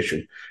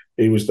foundation.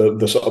 He was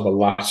the sort of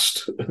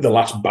the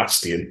last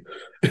bastion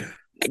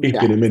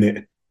keeping him in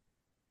it.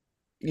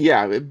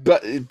 Yeah,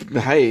 but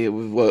hey, it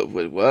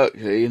worked.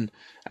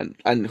 And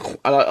I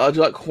do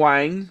like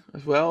Hwang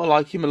as well. I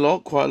like him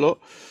quite a lot.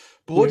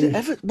 But what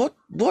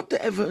did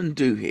Everton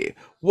do here?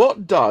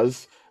 What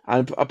does,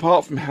 and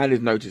apart from Hannah's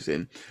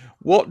noticing,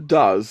 what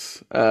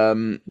does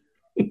he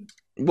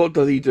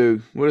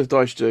do? What does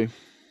Dyche do?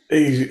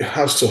 He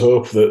has to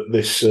hope that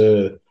this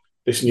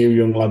new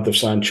young lad they've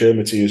signed,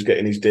 Chermity, is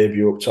getting his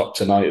debut up top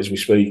tonight as we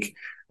speak,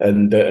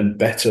 and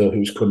Better,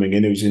 who's coming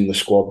in, who's in the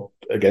squad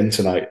again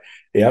tonight.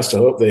 He has to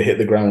hope they hit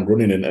the ground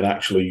running and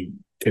actually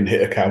can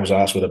hit a cow's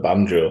ass with a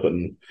banjo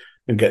and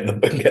get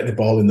the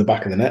ball in the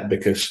back of the net,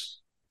 because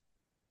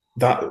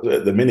that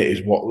at the minute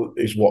is what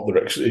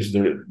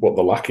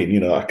they're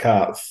lacking. I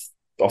can't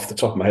off the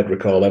top of my head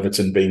recall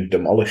Everton being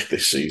demolished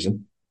this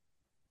season.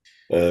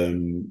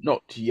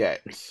 Not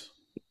yet.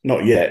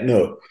 Not yet,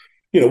 no.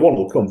 One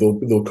will come.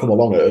 They'll come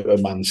along at a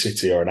Man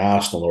City or an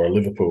Arsenal or a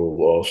Liverpool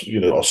or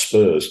or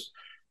Spurs,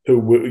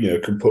 who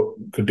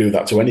could do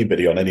that to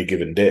anybody on any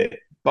given day.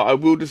 But I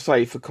will just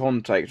say, for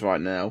context right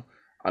now,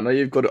 I know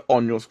you've got it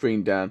on your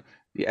screen, Dan.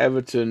 The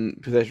Everton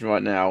possession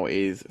right now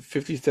is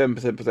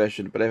 57%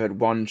 possession, but they've had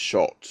one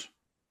shot,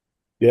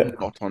 Yeah.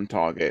 not on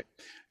target.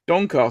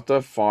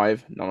 Doncaster,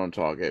 5, none on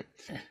target.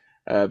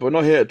 But we're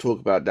not here to talk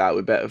about that.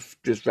 We better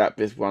just wrap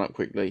this one up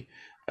quickly.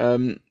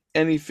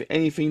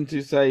 Anything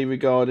to say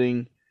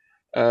regarding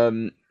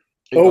goals?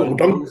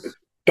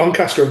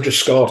 Doncaster have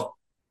just scored.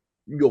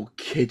 You're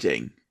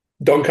kidding.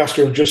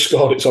 Doncaster have just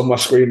scored. It's on my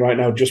screen right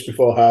now, just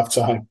before half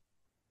time.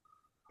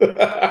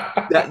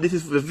 This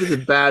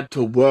is bad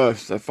to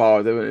worse so far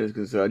as Everton is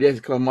concerned. Yes,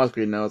 it's on my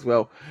screen now as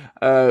well.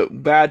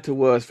 Bad to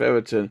worse for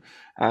Everton,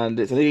 and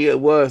it's only get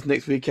worse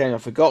next weekend.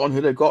 I've forgotten who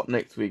they've got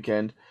next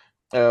weekend.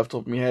 Off the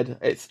top of my head,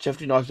 it's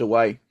Sheffield United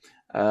away.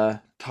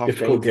 Tough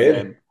Difficult game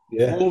for them.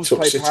 Yeah, Wolves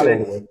play City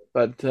Palace,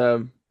 but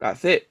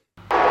that's it.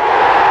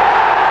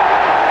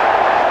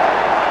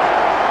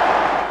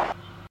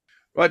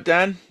 Right,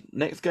 Dan.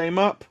 Next game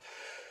up,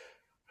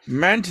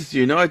 Manchester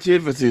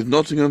United versus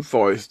Nottingham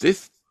Forest.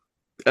 This,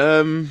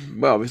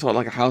 well, it's not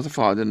like a house of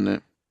fire, didn't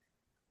it?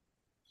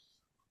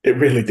 It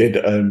really did.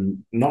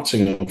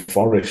 Nottingham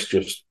Forest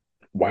just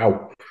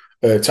wow.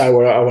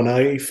 Taiwo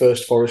Awoniyi,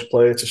 first Forest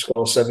player to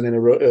score 7 in a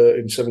row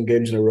in 7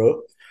 games in a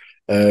row.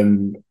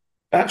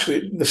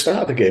 Actually, the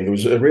start of the game, there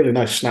was a really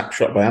nice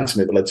snapshot by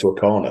Anthony that led to a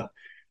corner.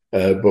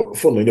 But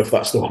funnily enough,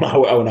 that's the one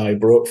Awoniyi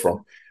broke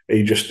from.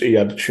 He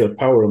had showed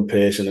power and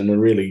pace and a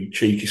really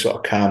cheeky sort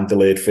of calm,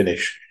 delayed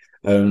finish.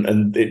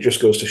 And it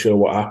just goes to show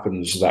what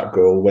happens that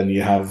goal when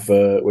you have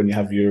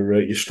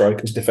your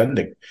strikers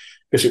defending,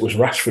 because it was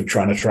Rashford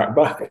trying to track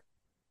back.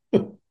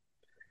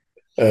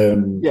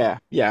 Yeah.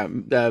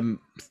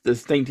 The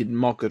sainted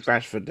mock of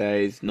Rashford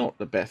there is not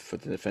the best for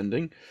the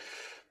defending,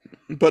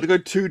 but to go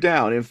 2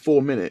 down in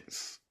 4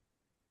 minutes.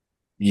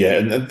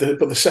 Yeah, but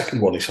the second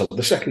goal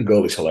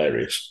is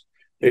hilarious.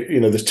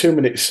 There's 2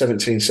 minutes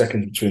 17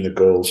 seconds between the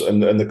goals,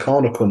 and the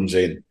corner comes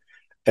in,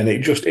 and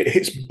it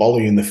hits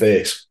Volley in the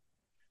face.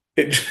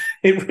 It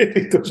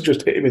really does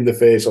just hit him in the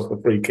face off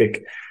the free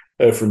kick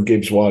from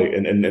Gibbs White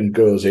and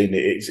goes in.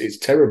 It's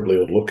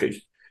terribly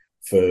unlucky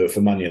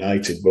for Man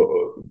United,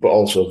 but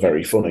also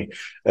very funny.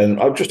 And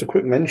just a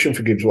quick mention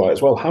for Gibbs White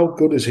as well. How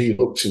good has he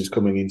looked since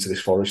coming into this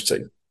Forest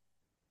team?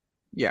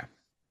 Yeah.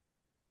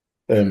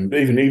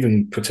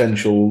 Even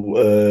potential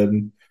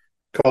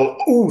call.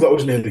 Oh, that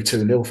was nearly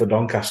 2-0 for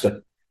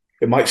Doncaster.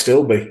 It might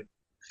still be.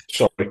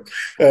 Sorry.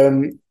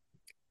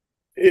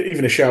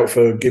 Even a shout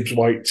for Gibbs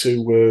White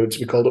to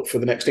be called up for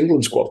the next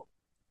England squad.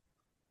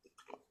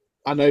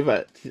 I know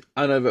that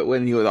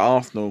when he was at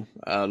Arsenal,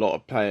 a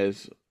lot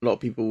of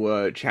people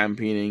were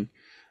championing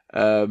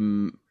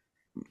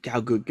how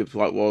good Gibbs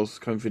White was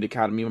coming through the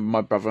academy.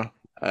 My brother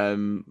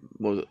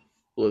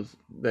was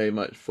very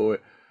much for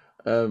it.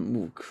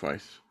 Oh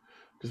Christ!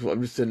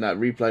 I'm just seeing that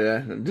replay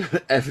there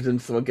and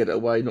evidence, so I get it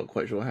away. Not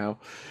quite sure how.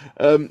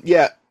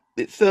 Yeah,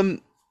 it's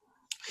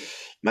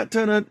Matt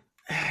Turner.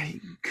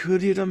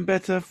 Could he have done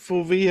better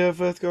for the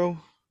first goal?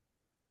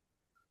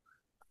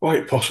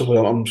 Quite possibly.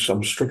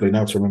 I'm struggling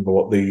now to remember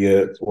what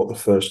the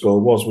first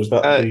goal was. Was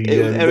that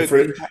it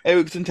was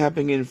Ericsson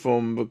tapping in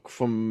from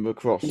the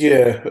cross?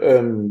 Yeah,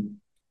 from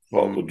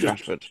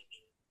Rashford.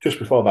 Just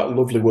before that,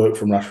 lovely work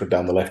from Rashford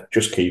down the left.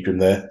 Just keep him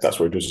there. That's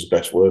where he does his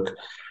best work.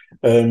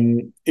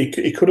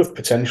 He could have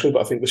potentially,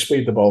 but I think the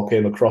speed the ball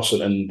came across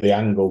it and the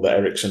angle that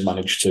Ericsson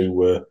managed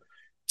to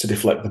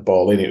deflect the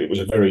ball in, it was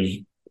a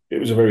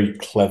very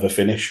clever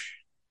finish.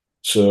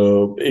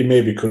 So he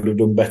maybe could have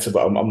done better,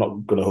 but I'm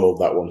not going to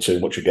hold that one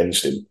too much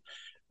against him.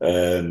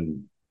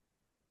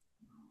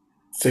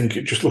 Think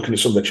just looking at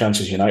some of the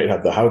chances United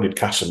had, how did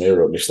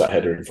Casemiro miss that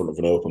header in front of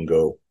an open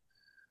goal?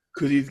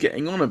 Because he's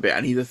getting on a bit,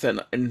 and he's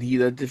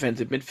a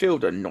defensive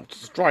midfielder, not a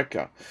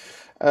striker.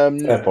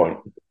 Fair point.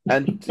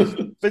 And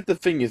but the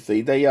thing is,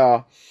 they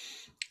are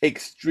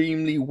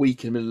extremely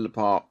weak in the middle of the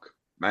park,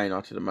 Man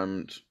United at the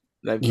moment.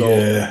 They've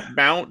got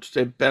Mount.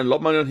 They've spent a lot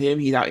of money on him.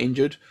 He's out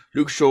injured.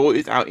 Luke Shaw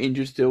is out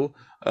injured still.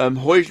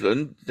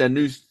 Højlund, their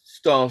new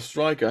star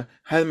striker,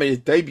 hasn't made his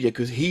debut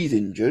because he's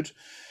injured.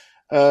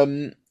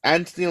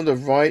 Anthony on the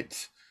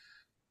right,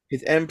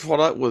 his end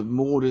product was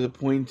more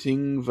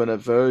disappointing than a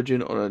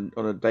virgin on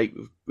a date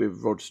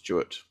with Rod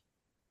Stewart.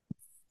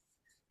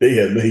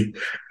 Dear me.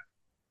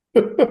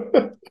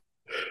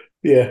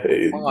 Yeah,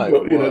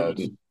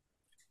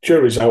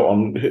 jury's out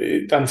on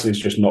Anthony's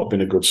just not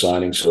been a good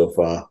signing so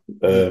far.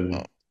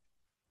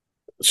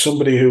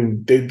 Somebody who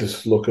did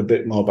look a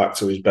bit more back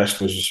to his best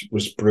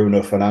was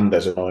Bruno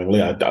Fernandes.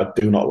 Annoyingly, I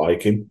do not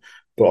like him,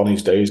 but on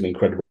his day, he's an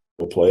incredible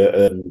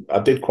player. I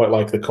did quite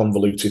like the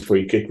convoluted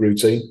free kick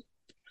routine.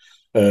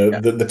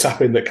 The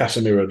tap-in that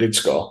Casemiro did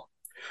score.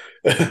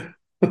 I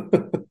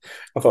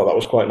thought that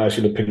was quite nice.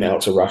 Picking it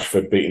out to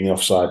Rashford, beating the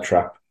offside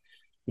trap,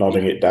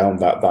 nodding it down.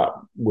 That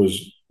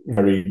was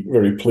very,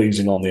 very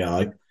pleasing on the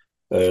eye.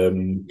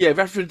 Yeah,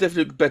 Rashford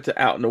definitely looks better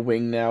out on the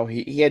wing now.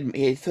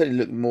 He certainly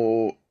looked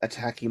more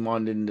attacking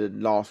minded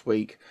than last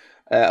week.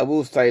 I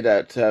will say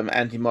that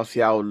Anthony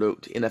Martial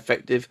looked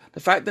ineffective. The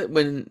fact that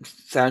when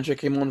Sancho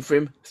came on for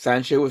him,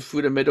 Sancho was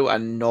through the middle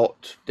and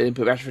didn't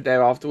put Rashford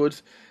there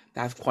afterwards,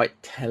 that's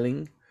quite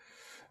telling.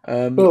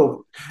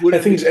 Well, I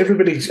Wouldn't think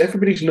be it's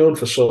everybody's known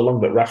for so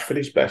long that Rashford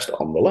is best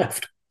on the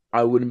left.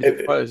 I wouldn't be It-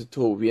 surprised at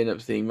all if we end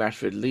up seeing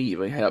Rashford leave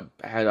and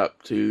head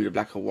up to the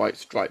black and white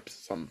stripes at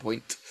some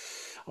point.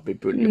 I'll be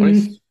brutally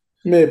honest.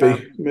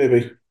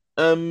 maybe.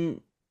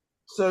 Um,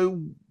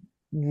 so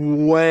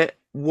what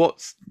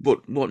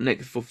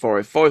next for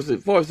Forest?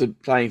 Forest are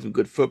playing some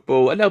good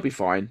football and they'll be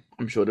fine.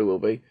 I'm sure they will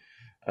be.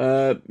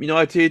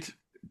 United,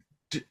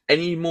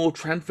 any more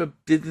transfer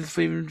business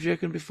for them, do you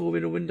reckon, before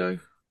in the window?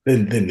 They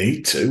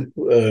need to.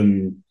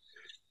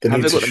 They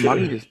Have need they to. got the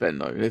money to spend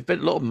though? They've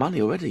spent a lot of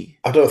money already.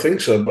 I don't think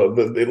so, but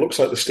it looks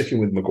like they're sticking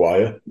with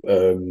Maguire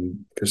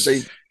because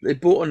They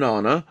bought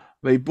Onana,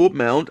 they bought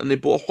Mount, and they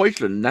bought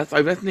Højlund.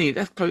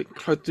 That's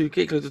close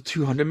to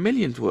 200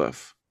 million's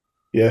worth.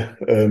 yeah,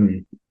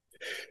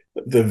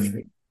 they've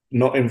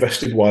not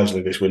invested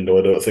wisely this window.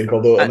 I don't think.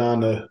 Although And,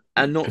 Anana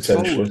and not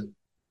sold. potentially,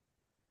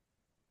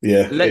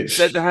 yeah, Let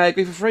the hair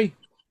go for free.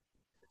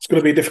 it's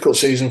going to be a difficult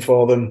season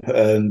for them.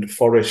 And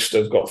Forest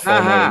have got Ha four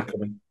more ha.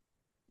 incoming,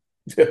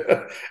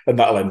 and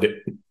that'll end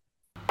it.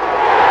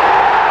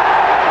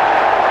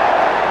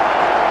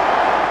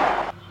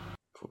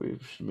 Probably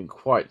should have been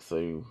quite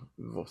so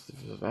exhaustive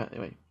as that.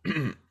 Anyway.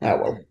 Ah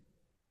well.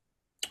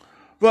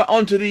 Right,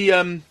 onto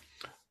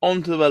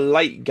the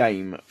late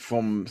game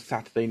from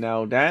Saturday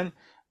now, Dan.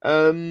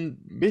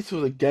 This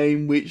was a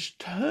game which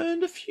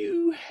turned a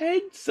few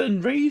heads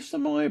and raised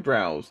some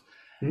eyebrows.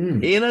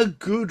 In a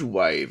good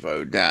way,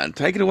 though, Dan.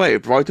 Take it away,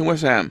 Brighton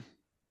West Ham.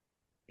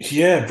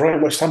 Yeah,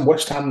 Brighton West Ham.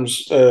 West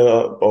Ham's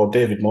or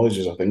David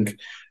Moyes' I think,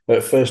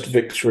 first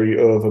victory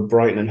over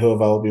Brighton and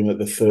Hove Albion at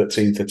the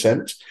 13th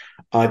attempt.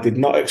 I did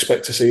not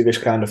expect to see this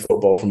kind of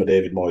football from a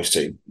David Moyes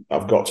team.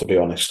 I've got to be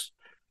honest.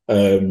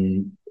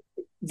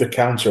 The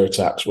counter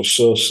attacks were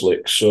so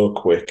slick, so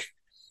quick.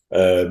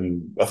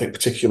 I think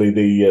particularly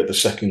the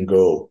second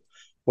goal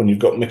when you've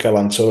got Mikel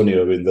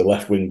Antonio in the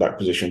left wing back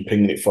position,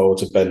 pinging it forward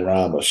to Ben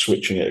Rama,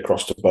 switching it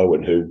across to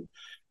Bowen, who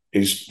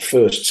his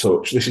first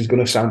touch. This is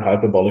going to sound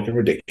hyperbolic and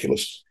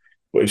ridiculous,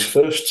 but his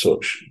first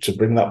touch to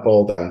bring that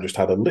ball down just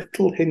had a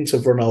little hint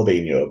of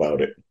Ronaldinho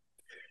about it.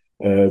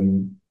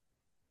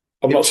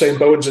 I'm not saying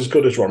Bowen's as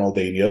good as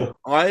Ronaldinho.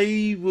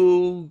 I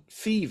will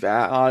see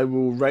that. I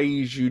will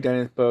raise you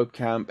Dennis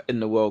Bergkamp in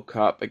the World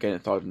Cup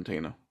against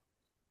Argentina.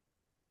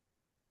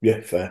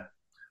 Yeah, fair.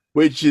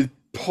 Which is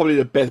probably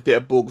the best bit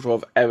of ball control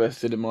I've ever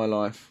seen in my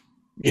life.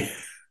 Yeah.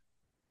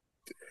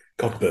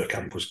 God,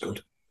 Bergkamp was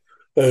good.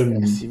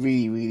 Yes, he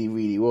really, really,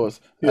 really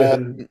was. Yeah.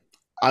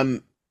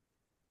 I'm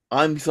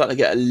I'm starting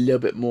to get a little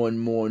bit more and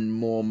more and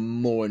more and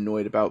more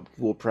annoyed about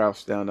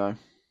Ward-Prowse now.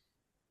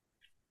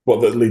 What,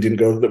 that Lee didn't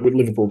go, that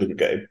Liverpool didn't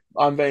get him?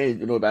 I'm very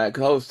annoyed about it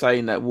because I was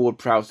saying that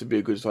Ward-Prowse would be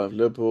a good sign for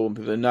Liverpool, and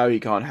people say, no, he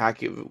can't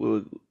hack it.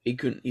 He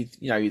couldn't.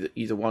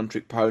 He's a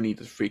one-trick pony.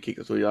 Just free kick.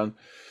 That's all he done.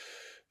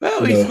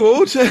 Well, he No.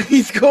 scored.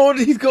 He scored.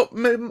 He's got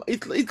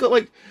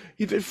like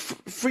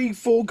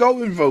 3-4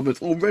 goal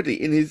involvements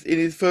already in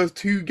his first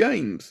two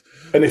games.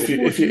 And if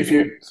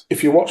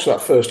you watch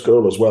that first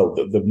goal as well,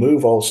 the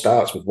move all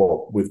starts with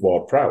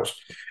Ward-Prowse.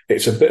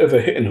 It's a bit of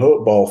a hit and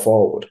hope ball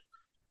forward,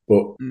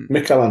 but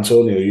Mikel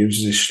Antonio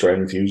uses his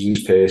strength, uses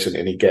his pace, and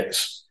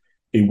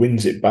he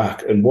wins it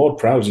back. And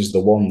Ward-Prowse is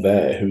the one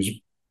there who's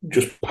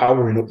just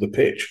powering up the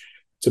pitch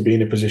to be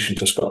in a position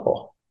to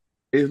score.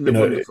 Isn't it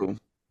wonderful?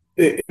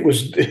 It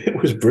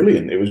was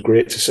brilliant. It was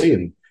great to see,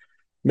 and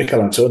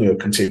Mikel Antonio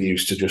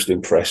continues to just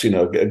impress.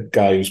 A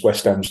guy who's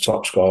West Ham's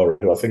top scorer,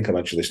 who I think I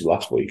mentioned this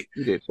last week.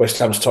 You did. West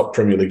Ham's top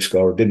Premier League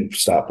scorer, didn't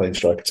start playing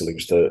striker until he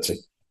was 30.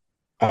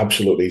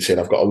 Absolutely insane.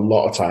 I've got a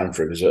lot of time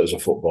for him as a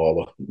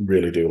footballer.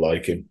 Really do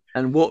like him.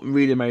 And what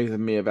really amazes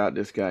me about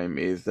this game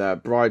is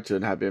that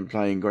Brighton have been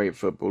playing great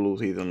football all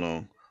season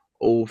long.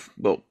 All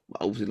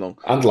season long.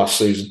 And last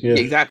season, yeah.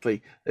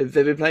 Exactly. They've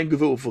been playing good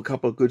football for a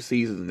couple of good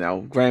seasons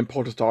now. Graham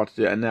Potter started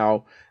it, and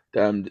now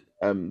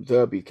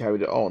Derby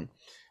carried it on.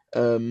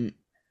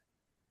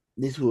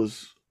 This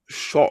was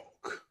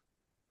shock.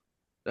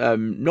 I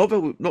mean,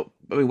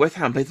 West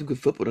Ham played some good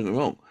football. Don't get me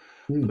wrong,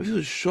 but this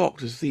was shock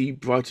to see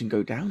Brighton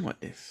go down like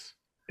this.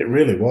 It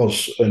really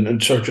was.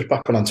 And so just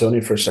back on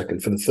Antonio for a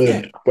second for the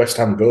third West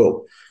Ham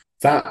goal.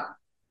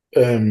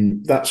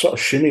 That sort of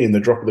shimmy in the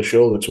drop of the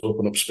shoulder to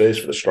open up space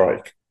for the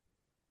strike.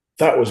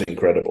 That was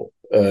incredible.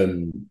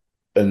 And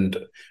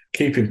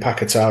keeping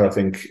Paquetá, I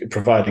think,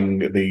 providing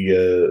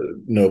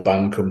the no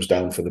ban comes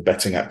down for the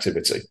betting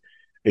activity,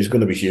 is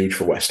going to be huge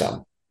for West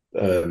Ham.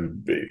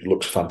 He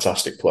looks a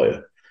fantastic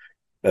player.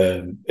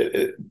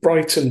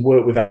 Brighton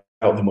work without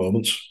the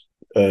moments.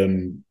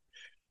 Evan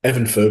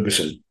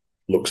Ferguson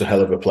looks a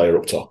hell of a player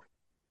up top.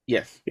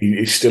 Yes.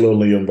 He's still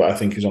only young, but I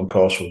think he's on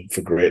course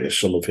for greatness.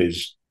 Some of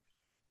his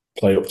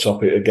play up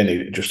top,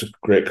 again, just a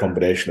great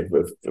combination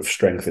of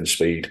strength and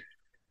speed.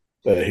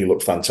 He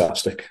looked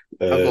fantastic.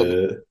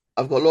 I've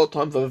I've got a lot of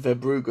time for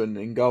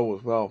Verbruggen in goal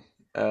as well.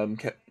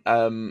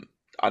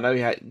 I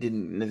know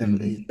didn't have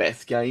his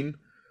best game,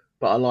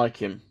 but I like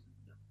him.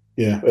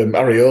 Yeah,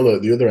 Areola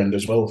at the other end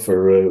as well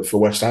for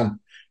West Ham.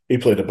 He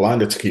played a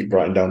blinder to keep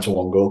Brighton down to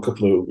one goal.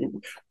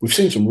 We've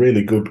seen some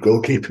really good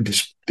goalkeeping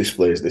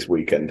displays this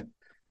weekend.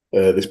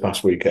 This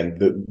past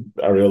weekend,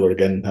 Areola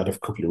again had a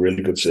couple of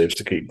really good saves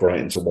to keep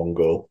Brighton to one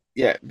goal.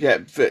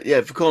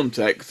 For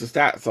context, the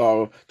stats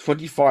are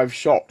 25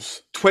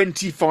 shots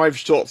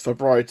for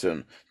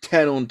Brighton,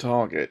 10 on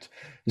target,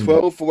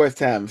 12 for West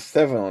Ham,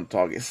 7 on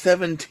target,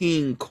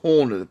 17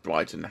 corners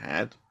Brighton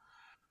had.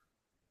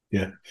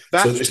 Yeah,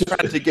 that's a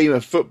fantastic game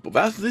of football.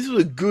 This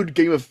was a good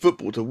game of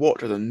football to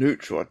watch as a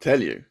neutral, I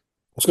tell you.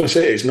 I was going to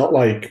say, it's not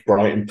like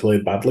Brighton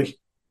played badly.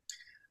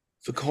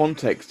 For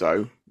context,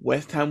 though,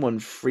 West Ham won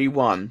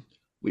 3-1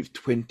 with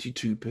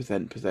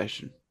 22%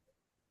 possession.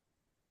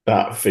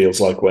 That feels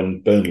like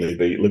when Burnley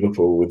beat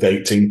Liverpool with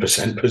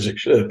 18%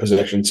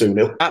 possession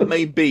 2-0. That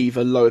may be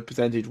the lowest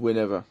percentage win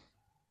ever.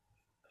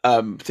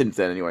 Since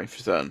then, anyway,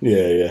 for certain.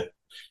 Yeah.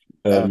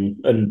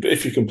 And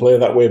if you can play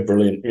that way,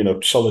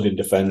 brilliant. Solid in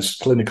defence,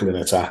 clinical in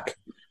attack.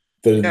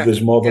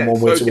 There's more than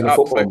one way to win a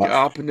football match. It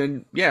up, and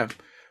then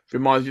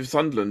reminds you of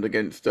Sunderland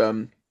against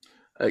Man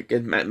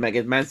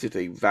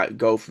City. That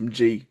goal from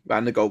G,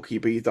 and the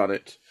goalkeeper, he's done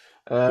it.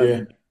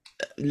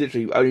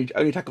 Literally,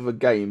 only tackle of the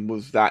game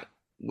was that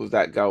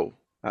goal.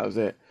 That was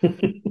it.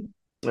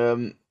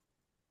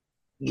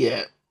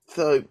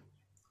 So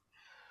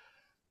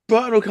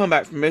Brighton will come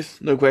back from this,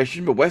 no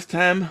question. But West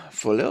Ham,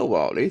 for a little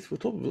while at least, were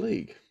top of the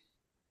league.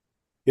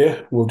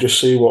 Yeah, we'll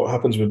just see what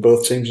happens with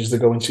both teams as they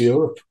go into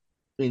Europe.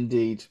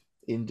 Indeed.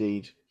 And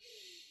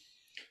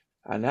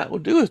that will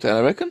do us then, I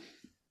reckon.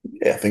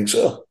 Yeah, I think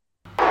so.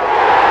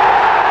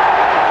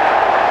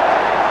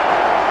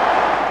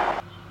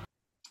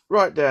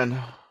 Right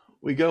then,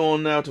 we go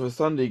on now to the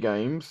Sunday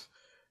games,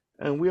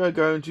 and we are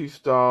going to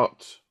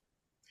start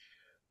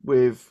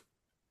with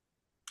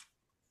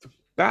the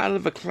Battle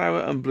of the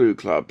Claret and Blue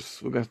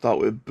clubs. We're going to start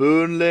with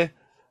Burnley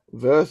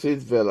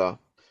versus Villa.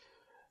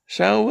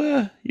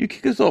 Shall you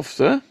kick us off,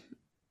 sir?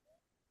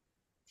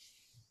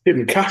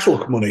 Didn't cash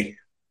look money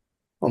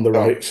on the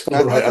right? On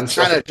the right hand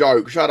side. That's a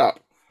joke. Shut up.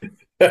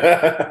 We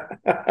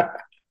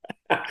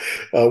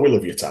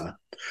love you, Tanner.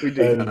 We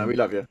do, Tanner. We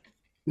love you.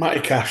 Matty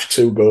Cash,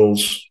 2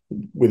 goals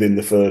within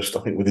the first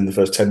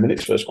 10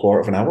 minutes, first quarter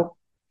of an hour,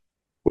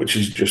 which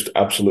is just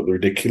absolutely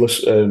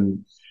ridiculous.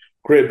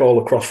 Great ball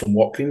across from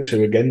Watkins,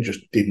 who again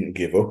just didn't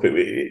give up.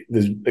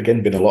 There's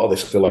again been a lot of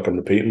this. I feel like I'm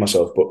repeating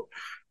myself, but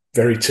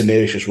very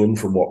tenacious run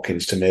from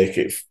Watkins to make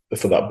it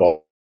for that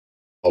ball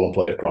and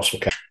play across for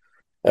Cash.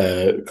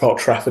 Caught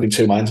Trafford in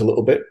two minds a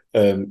little bit.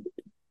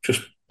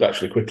 Just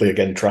actually quickly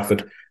again,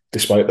 Trafford,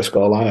 despite the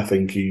scoreline, I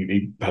think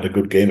he had a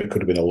good game. It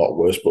could have been a lot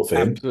worse, but for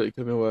him, absolutely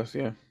could have been worse.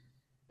 Yeah.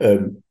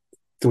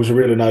 There was a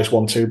really nice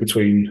 1-2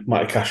 between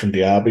Matty Cash and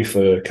Diaby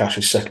for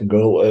Cash's second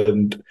goal,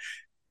 and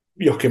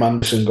Joachim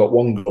Andersen got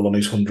 1 goal on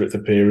his 100th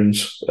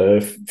appearance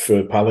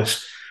for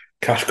Palace.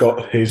 Cash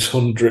got his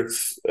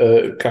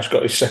 100th. Cash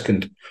got his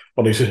second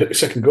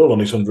goal on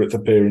his 100th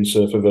appearance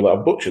for Villa.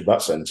 I butchered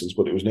that sentence,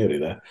 but it was nearly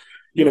there.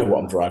 You know what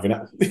I'm driving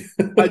at.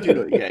 I do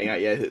know. Yeah.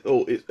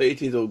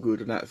 It is all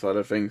good on that side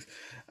of things.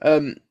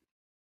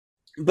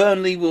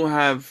 Burnley will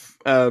have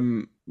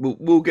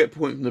will get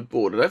points on the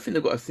board. I don't think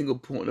they've got a single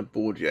point on the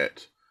board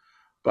yet,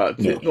 but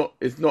no.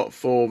 It's not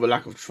for the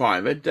lack of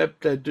trying.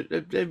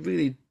 They're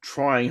really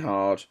trying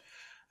hard.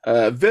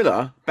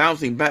 Villa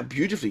bouncing back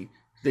beautifully.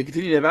 They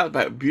continue to bounce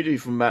back beautifully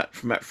from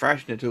that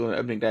thrashing they took on the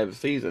opening day of the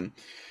season,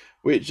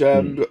 which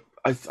I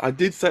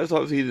did say at the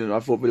start of the season. I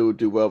thought Villa would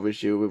do well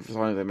this year with the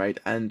signings they made,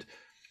 and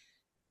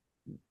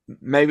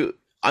maybe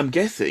I'm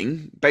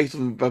guessing based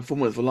on the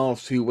performance of the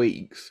last 2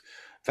 weeks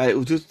that it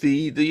was just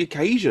the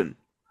occasion,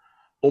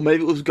 or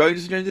maybe it was going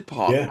to St James's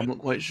Park. Yeah. I'm not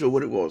quite sure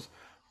what it was,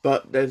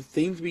 but they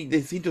seem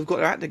to have got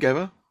their act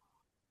together.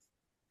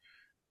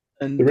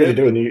 And they really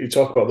do. And you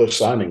talk about those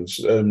signings.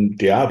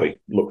 Diaby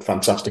looked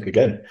fantastic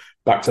again.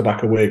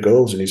 Back-to-back away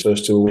goals in his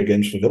first 2 away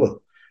games for Villa.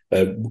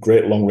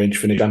 Great long-range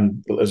finish,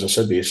 and as I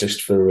said, the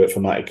assist for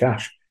Matty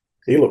Cash.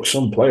 He looked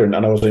some player, and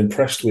I was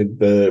impressed with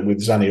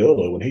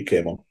Zaniolo when he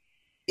came on.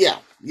 Yeah.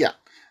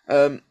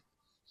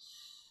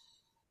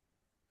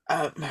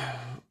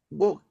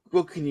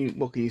 What can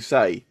you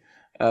say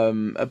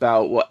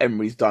about what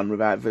Emery's done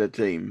with our Villa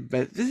team?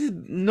 This is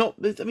not.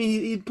 I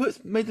mean, he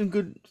made some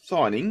good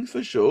signings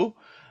for sure.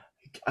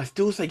 I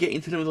still say getting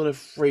to them on a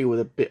free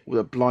with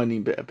a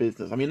blinding bit of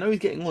business. I mean, I know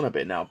he's getting on a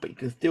bit now, but he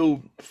can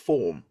still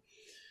perform.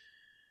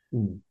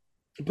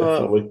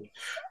 Definitely,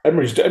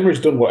 Emery's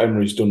done what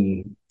Emery's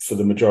done for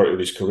the majority of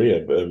his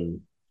career.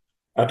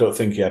 I don't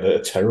think he had a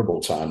terrible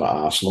time at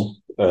Arsenal.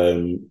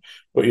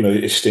 But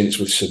his stints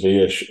with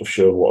Sevilla have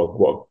shown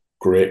what a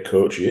great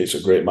coach he is,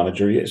 a great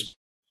manager he is.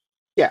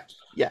 Yeah.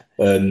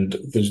 And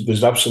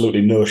there's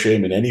absolutely no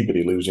shame in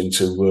anybody losing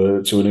to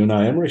an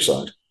Unai Emery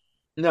side.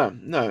 No,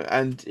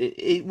 and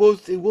it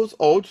was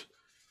odd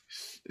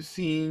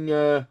seeing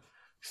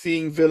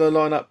Villa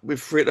line up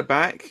with 3 at the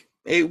back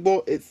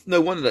It's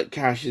no wonder that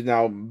Cash is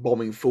now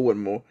bombing forward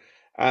more,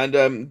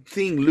 and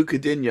seeing Luca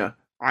Digne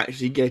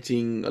actually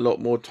getting a lot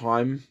more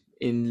time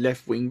in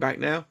left wing back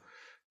now,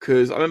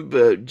 because I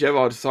remember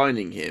Gerrard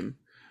signing him,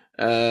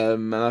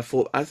 and I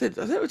said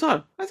at the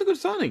time that's a good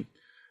signing.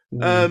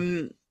 Mm.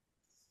 Um,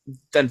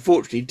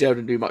 Unfortunately, Dale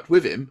didn't do much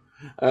with him,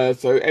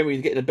 so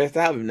Emery's getting the best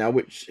out of him now.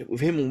 Which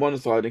with him on one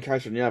side and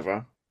Cash on the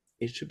other,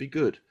 it should be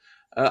good.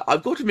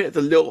 I've got to admit, it's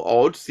a little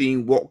odd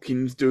seeing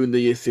Watkins doing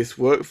the assist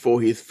work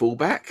for his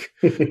fullback.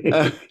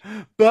 Uh,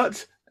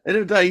 but at the end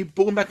of the day,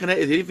 ball back in net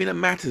is the only thing that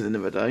matters at the end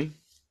of the day.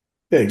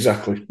 Yeah,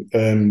 exactly.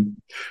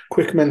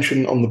 Quick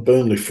mention on the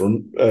Burnley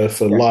front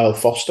for Yeah. Lyle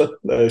Foster,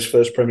 his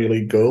first Premier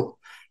League goal.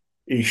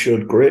 He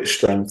showed great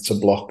strength to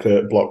block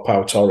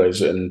Pau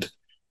Torres, and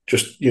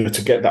just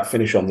to get that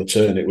finish on the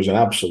turn. It was an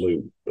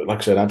absolute, like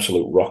I said,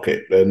 absolute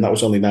rocket, and that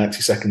was only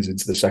 90 seconds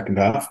into the second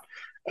half,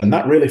 and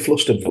that really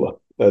flustered Villa.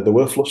 They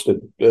were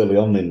flustered early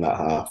on in that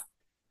half,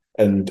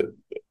 and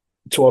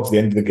towards the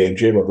end of the game,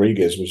 Jay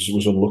Rodriguez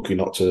was unlucky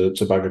not to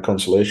bag a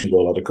consolation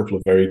goal. Had a couple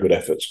of very good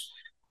efforts.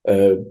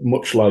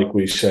 Much like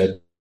we said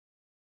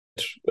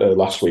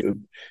last week,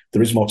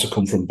 there is more to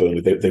come from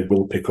Burnley. They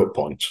will pick up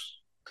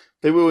points.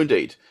 They will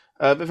indeed.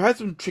 They've had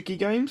some tricky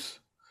games,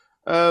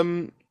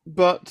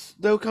 but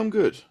they'll come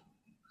good.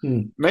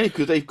 Mainly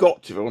because they've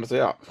got to. I want to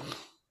stay up.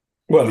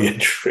 Well, yeah,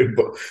 true,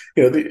 but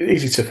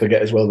easy to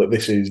forget as well that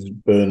this is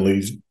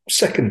Burnley's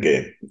second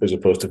game as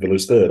opposed to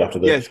Villa's third after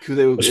the Yes, because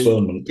the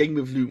postponement. game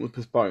with Luton was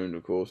postponed,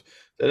 of course.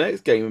 The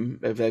next game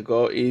they've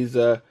got is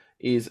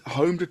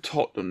home to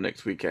Tottenham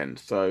next weekend.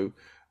 So,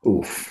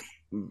 Oof.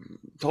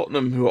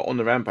 Tottenham, who are on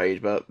the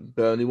rampage, but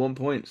Burnley want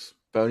points.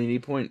 Burnley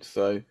need points.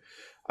 So,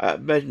 I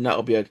imagine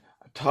that'll be a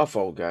tough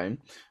old game.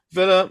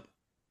 Villa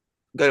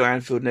go to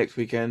Anfield next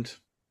weekend.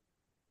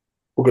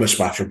 We're going to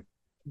smash them.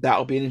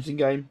 That'll be an interesting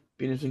game.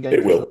 It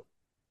For will. sure.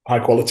 High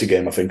quality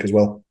game, I think, as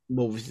well.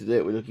 Well, this is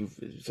it. We're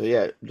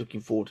looking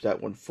forward to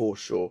that one for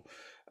sure.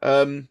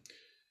 Well,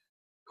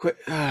 good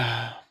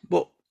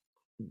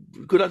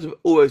luck to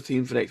all those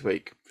teams for next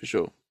week for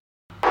sure.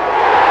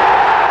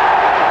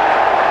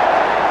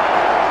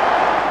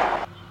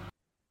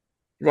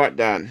 Right,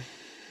 Dan.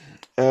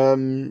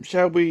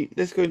 Shall we?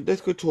 Let's go.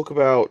 Let's go talk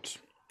about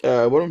one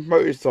of the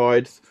promoted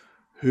sides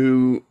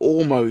who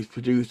almost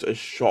produced a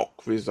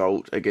shock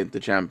result against the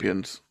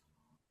champions.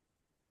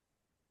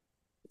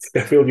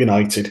 Sheffield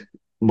United,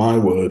 my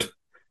word,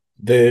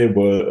 they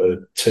were a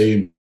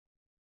team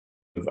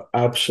of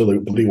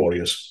absolute bloody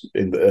warriors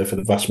for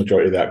the vast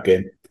majority of that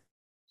game.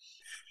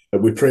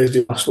 We praised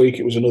it last week.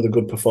 It was another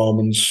good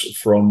performance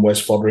from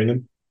Wes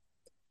Foderingham.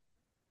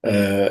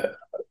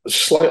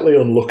 Slightly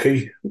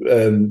unlucky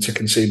to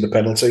concede the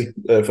penalty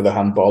for the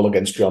handball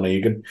against John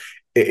Egan.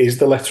 It is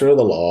the letter of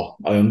the law.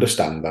 I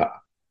understand that,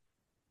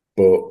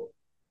 but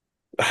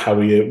how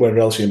are you? Where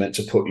else are you meant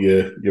to put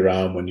your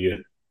arm when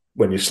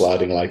you're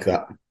sliding like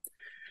that?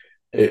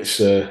 It's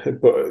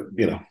but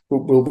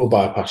we'll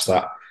bypass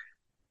that.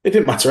 It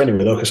didn't matter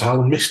anyway though because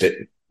Haaland missed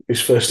it.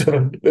 His first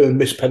ever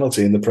missed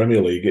penalty in the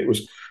Premier League. It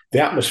was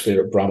the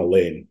atmosphere at Bramall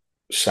Lane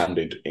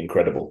sounded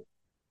incredible.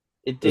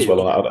 It did. As well.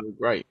 It was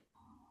great.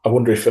 I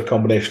wonder if a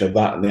combination of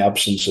that and the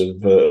absence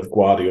of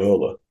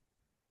Guardiola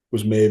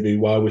was maybe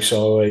why we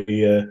saw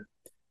a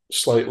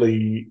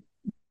slightly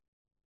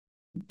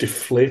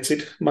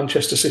deflated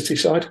Manchester City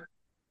side.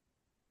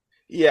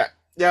 Yeah.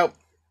 Now,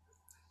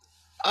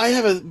 I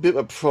have a bit of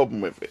a problem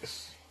with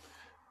this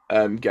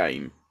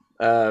game.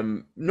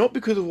 Not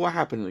because of what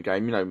happened in the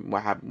game,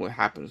 what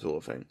happened, sort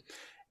of thing.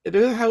 It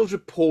is how it was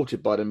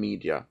reported by the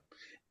media.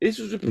 This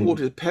was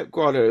reported as Pep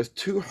Guardiola's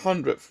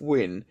 200th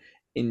win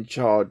in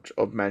charge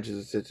of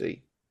Manchester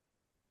City.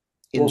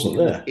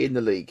 In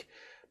the league.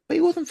 But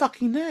he wasn't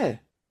fucking there.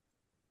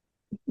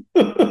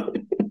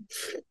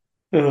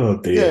 Oh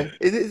dear. Yeah,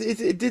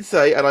 it did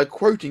say, and I'm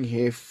quoting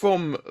here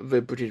from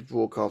the British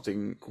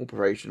Broadcasting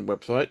Corporation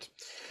website,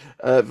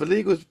 the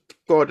league was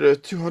Guardiola's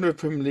 200th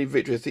Premier League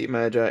victory as City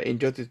manager in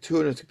just his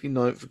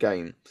 269th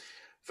game.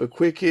 The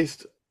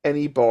quickest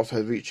any boss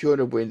has reached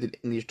 200 wins in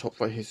English top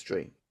flight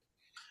history.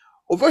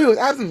 Although he was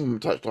absent from the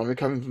touchline,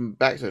 recovering from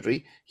back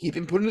surgery, he's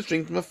been pulling the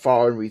string from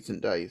afar in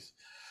recent days.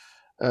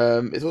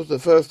 It's also the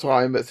first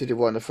time that City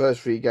won the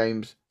first 3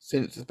 games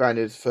since the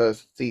Spaniards'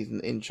 first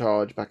season in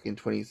charge back in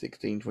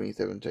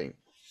 2016-2017.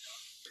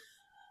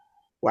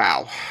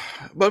 Wow.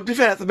 Well, to be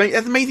fair, that's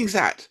an amazing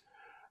stat.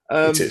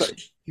 It is.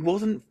 But he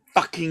wasn't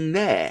fucking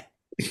there.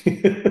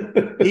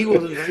 He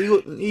wasn't.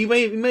 He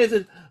may have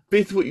said,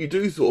 "This is what you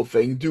do," sort of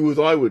thing. Do as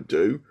I would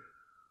do.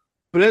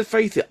 But let's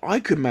face it, I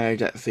could manage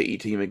that City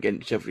team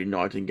against Sheffield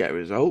United and get a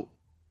result.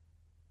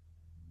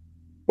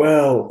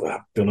 Well, I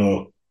don't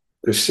know.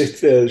 Because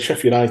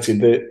Sheffield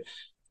United,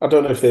 I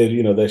don't know if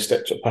they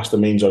stepped up past the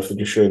means or if they're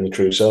just showing the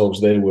true selves.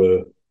 They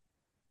were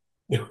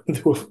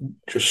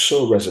just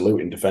so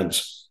resolute in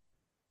defence.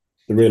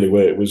 They really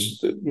were. It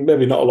was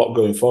maybe not a lot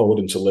going forward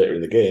until later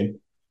in the game.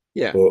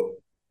 Yeah. But,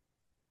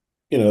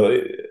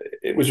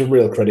 it was a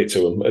real credit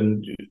to them.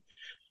 And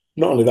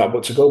not only that,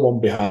 but to go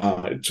one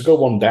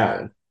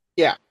down.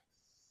 Yeah.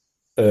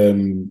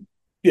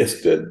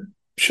 Yes,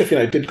 Sheffield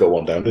United did go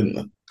one down, didn't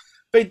they?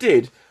 They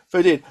did,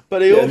 but they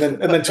Yeah, and also,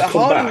 then to but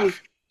come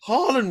back.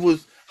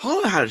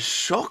 Haaland had a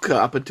shocker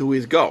up until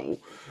his goal.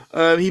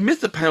 He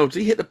missed the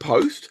penalty, hit the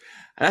post,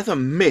 and that's a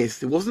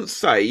miss. It wasn't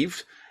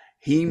saved.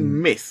 He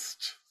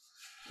missed.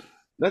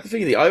 That's the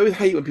thing. I always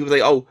hate when people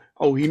say, "Oh,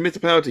 he missed a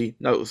penalty."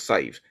 No, it was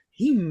saved.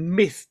 He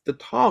missed the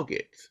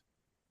target.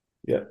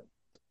 Yeah,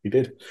 he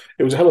did.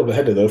 It was a hell of a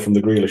header though from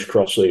the Grealish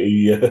cross.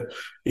 He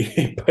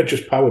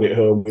just powered it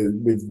home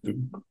with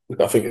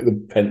I think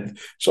the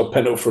sort of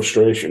pent up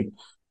frustration.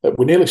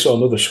 We nearly saw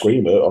another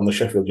screamer on the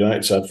Sheffield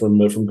United side from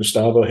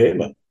Gustavo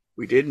Hamer,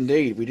 We did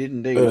indeed. We did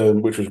indeed.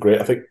 which was great.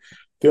 I think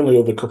the only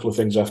other couple of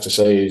things I have to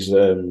say is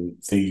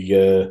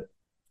the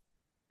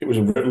it was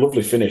a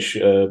lovely finish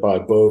by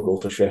Bogle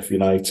to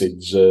Sheffield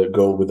United's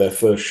goal with their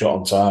first shot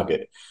on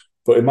target.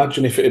 But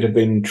imagine if it had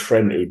been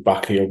Trent who'd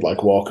backheeled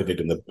like Walker did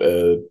in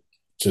the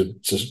to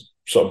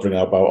sort of bring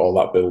about all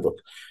that build up.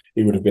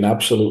 He would have been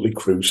absolutely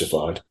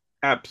crucified.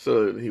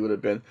 Absolutely, he would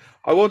have been.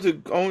 I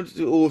wanted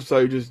to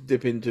also just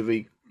dip into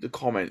the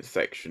comments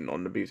section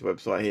on the Beats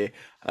website here.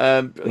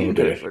 Oh You do it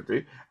dear. if I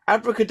do.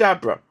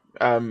 Abracadabra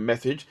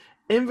message.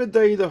 In the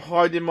days of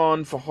high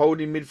demand for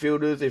holding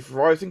midfielders, if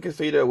Rice and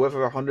Casado are worth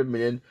 100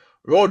 million,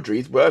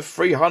 Rodri's worth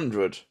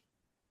 300.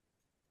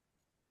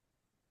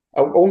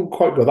 I won't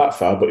quite go that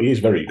far, but he is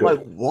very I'm like,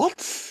 good.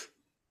 what?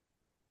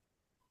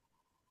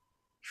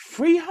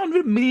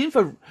 300 million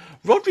for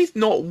Rodri's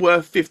not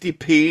worth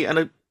 50p and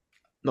a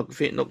not gonna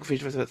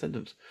finish the rest of that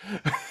sentence.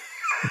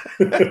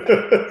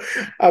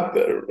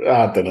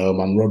 I don't know,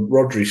 man.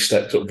 Rodri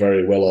stepped up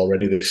very well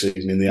already this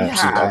season in the He has,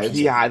 absence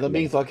he of. has. I'm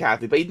being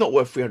sarcastic, but he's not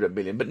worth 300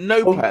 million. But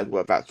no Well, player's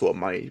worth that sort of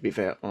money, to be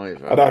fair,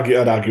 either.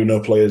 I'd argue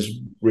no player's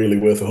really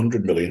worth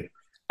 100 million,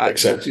 Well,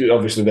 except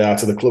obviously they are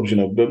to the clubs,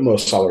 but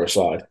most Salah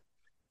aside.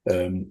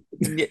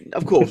 yeah,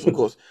 of course, of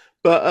course.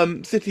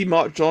 But City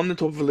marched on the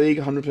top of the league,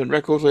 100%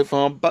 record so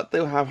far, but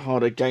they'll have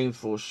harder games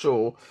for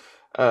sure.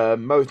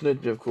 Most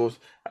notably, of course,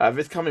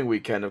 this coming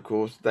weekend, of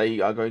course, they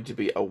are going to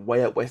be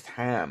away at West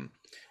Ham.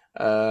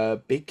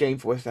 Big game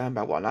for West Ham,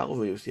 but well, that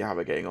we'll see how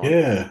they're getting on.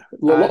 Yeah,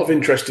 a lot of And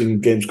interesting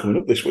games coming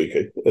up this week.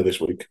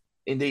 This week,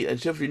 indeed, and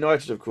Sheffield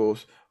United, of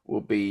course,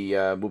 will be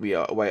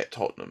away at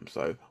Tottenham,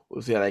 so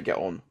we'll see how they get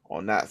on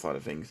that side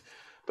of things.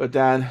 But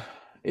Dan,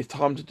 it's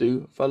time to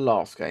do the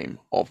last game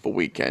of the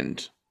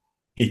weekend.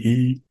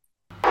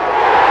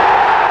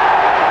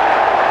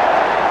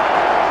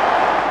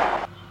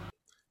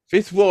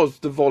 This was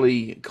the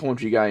Volley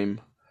commentary game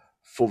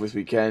for this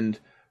weekend.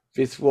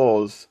 This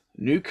was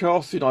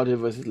Newcastle United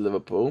versus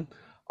Liverpool.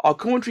 Our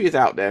commentary is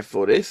out there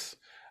for this,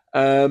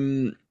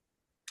 and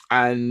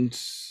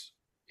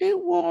it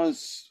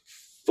was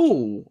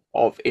full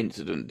of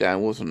incident,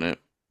 Dan, wasn't it?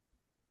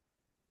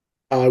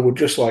 I would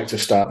just like to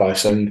start by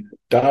saying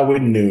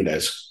Darwin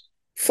Núñez,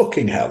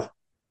 fucking hell.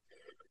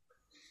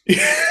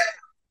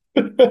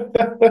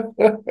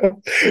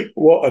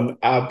 What an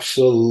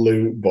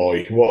absolute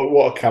boy.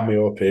 What a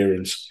cameo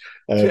appearance.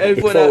 To But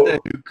everyone out there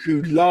before,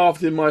 who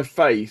laughed in my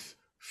face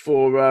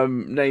for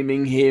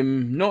naming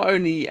him not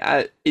only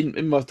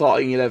in my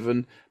starting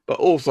 11, but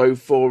also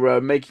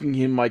for making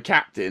him my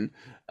captain,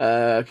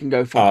 can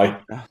go fuck aye,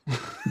 off.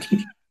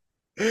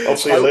 I'll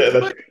see I you was later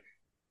right.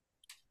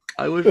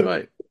 I was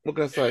right. What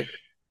can I say?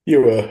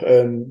 You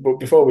were. But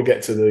before we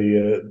get to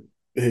the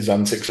his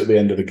antics at the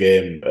end of the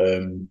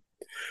game,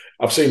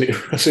 I've seen it.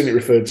 I've seen it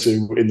referred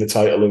to in the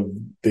title of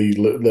the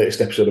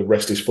latest episode of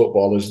Rest Is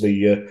Football as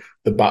the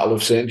Battle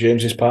of St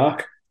James's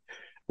Park,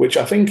 which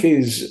I think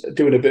is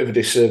doing a bit of a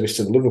disservice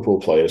to the Liverpool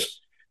players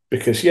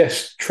because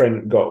yes,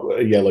 Trent got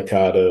a yellow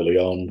card early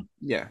on,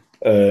 Yeah.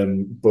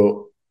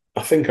 but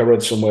I think I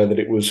read somewhere that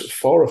it was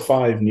 4 or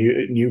 5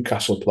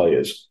 Newcastle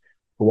players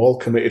who all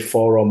committed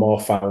 4 or more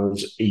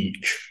fouls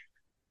each,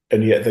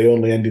 and yet they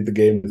only ended the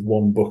game with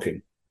 1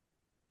 booking.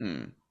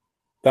 Hmm.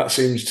 That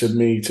seems to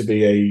me to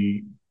be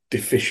a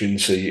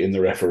deficiency in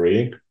the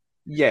refereeing.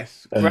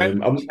 Yes,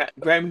 Graham,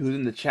 who was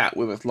in the chat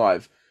with us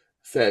live,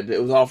 said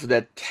it was after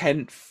their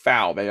 10th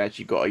foul they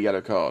actually got a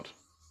yellow card.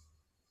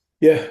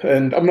 Yeah,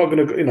 and I'm not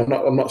going to,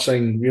 I'm not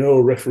saying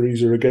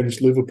referees are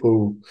against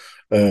Liverpool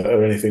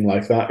or anything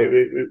like that.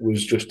 It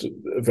was just a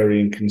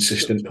very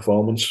inconsistent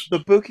performance.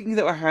 The bookings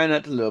that were handed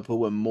out to Liverpool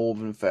were more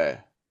than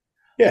fair.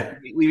 Yeah,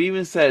 We've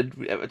even said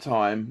at the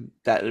time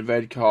that the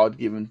red card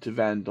given to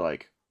Van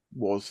Dijk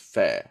was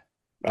fair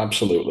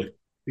absolutely.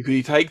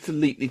 because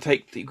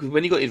because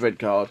when he got his red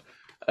card,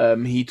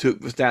 he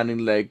took the standing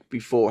leg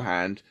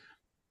beforehand.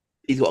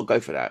 He's got to go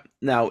for that.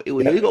 He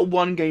only Yeah. got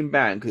 1 game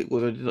ban because it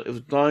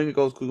was denying a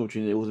goals called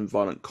opportunity. It wasn't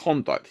violent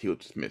conduct he was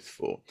dismissed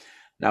for.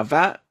 Now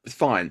that is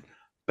fine,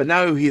 but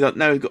now he's got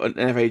an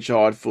NFA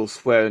charge for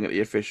swearing at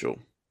the official.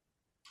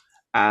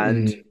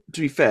 And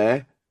to be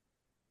fair,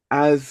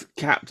 as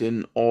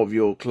captain of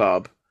your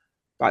club,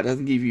 that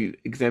doesn't give you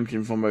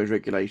exemption from those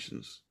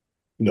regulations.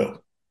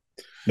 No,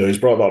 he's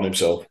brought that on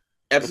himself.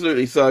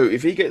 Absolutely. So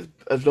if he gets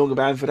a longer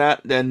ban for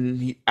that, then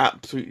he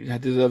absolutely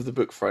deserves the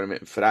book thrown at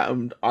him for that,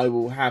 and I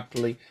will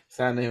happily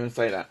stand here and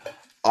say that.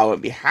 I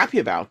won't be happy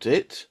about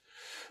it,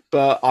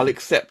 but I'll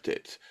accept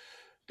it.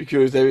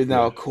 because there is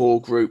now Yeah. a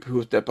core group who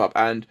will step up.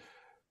 And,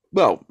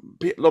 well,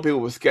 a lot of people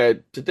were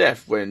scared to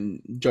death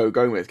when Joe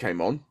Gomez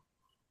came on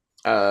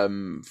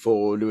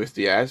for Luis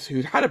Diaz,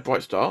 who'd had a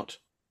bright start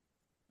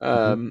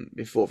Mhm.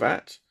 before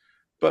that.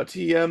 But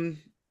some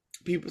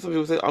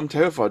people say, I'm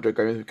terrified Joe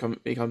Gomez when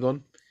he comes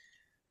on.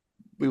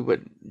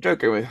 Joe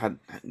Gomez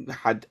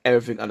had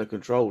everything under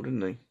control,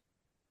 didn't he?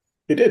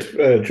 He did.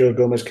 Joe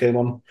Gomez came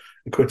on,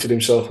 acquitted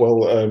himself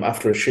well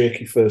after a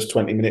shaky first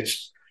 20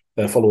 minutes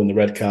following the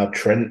red card.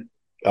 Trent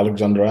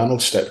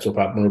Alexander-Arnold stepped up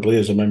admirably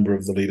as a member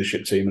of the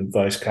leadership team and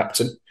vice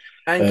captain.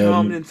 And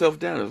calming Um, himself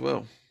down as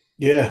well.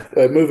 yeah,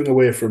 moving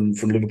away from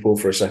Liverpool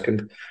for a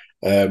second,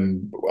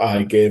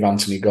 I gave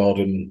Anthony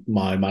Gordon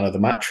my man of the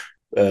match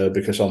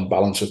because on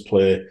balance of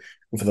play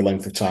and for the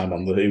length of time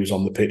he was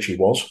on the pitch, he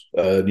was.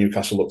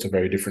 Newcastle looked a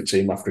very different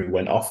team after he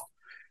went off.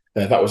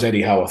 That was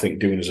Eddie Howe, I think,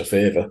 doing us a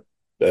favour,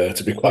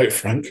 to be quite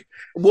frank.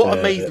 Uh,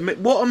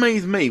 What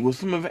amazed me was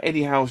some of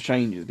Eddie Howe's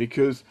changes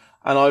because,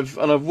 and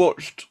I've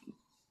watched,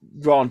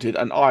 granted,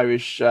 an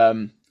Irish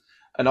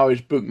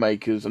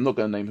bookmakers. I'm not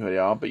going to name who they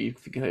are, but you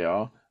think who they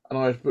are. An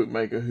Irish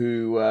bookmaker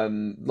who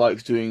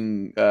likes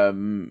doing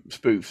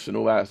spoofs and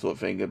all that sort of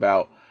thing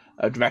about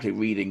dramatic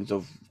readings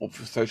of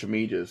social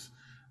medias.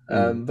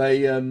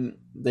 mm,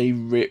 They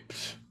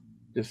ripped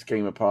this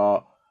game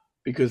apart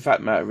because the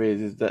fact matter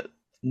is that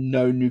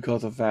no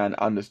Newcastle fan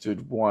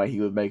understood why he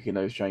was making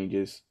those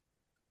changes,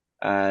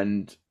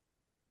 and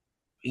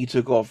he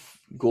took off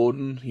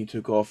Gordon. He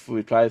took off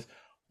his players.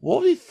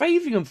 What was he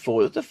favouring them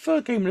for? It's the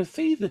third game of the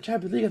season. The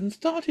Champions League hasn't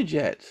started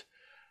yet.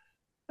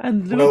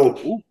 And well,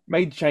 Liverpool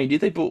made changes.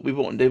 They brought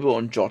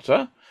on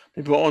Jota.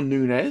 They brought on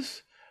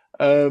Nunes.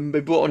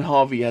 They brought on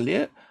Harvey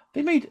Elliott.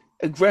 They made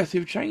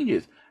aggressive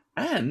changes,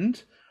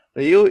 and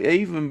they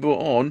even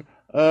brought on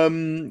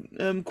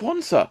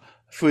Kwanzaa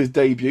for his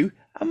debut.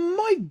 And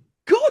my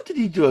God, did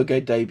he do a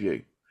good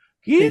debut?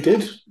 He he didn't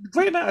did. have a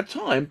great amount of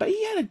time, but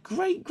he had a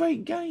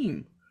great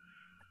game.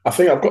 I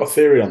think I've got a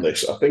theory on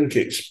this. I think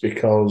it's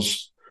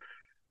because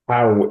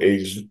Howe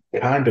is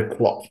kind of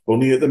Klopp's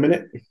bunny at the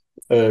minute,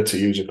 to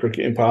use a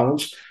cricketing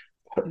parlance.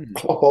 Hmm,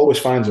 Klopp always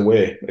finds a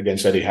way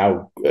against Eddie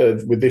Howe.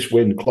 With this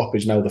win, Klopp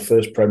is now the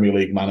first Premier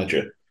League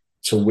manager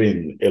to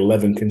win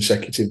 11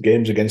 consecutive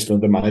games against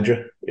another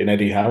manager in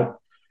Eddie Howe.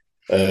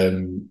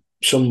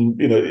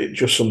 It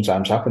just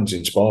sometimes happens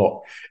in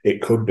sport.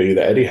 It could be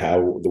that Eddie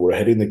Howe, they were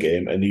ahead in the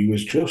game and he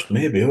was just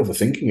maybe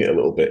overthinking it a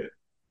little bit.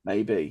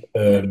 maybe.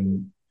 But,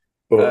 Um,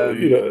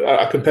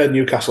 I compared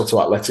Newcastle to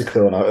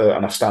Atletico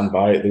and I stand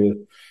by it.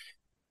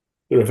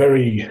 They're a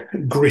very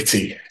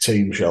gritty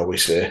team, shall we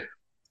say.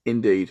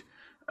 Indeed.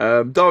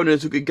 Darwin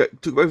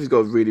took both his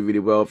goals really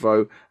well,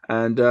 though,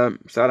 and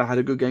Salah had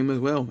a good game as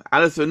well.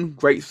 Alisson,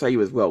 great save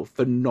as well,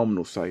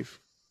 phenomenal save.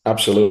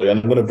 Absolutely.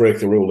 And I'm going to break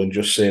the rule and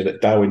just say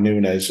that Darwin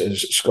Núñez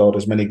has scored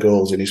as many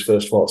goals in his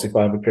first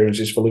 45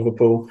 appearances for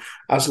Liverpool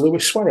as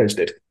Luis Suarez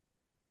did.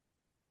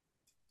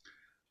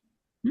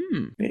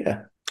 Hmm.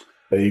 Yeah,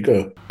 there you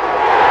go.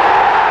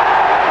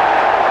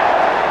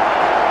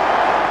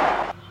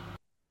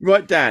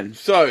 Right, Dan.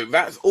 So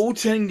that's all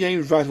 10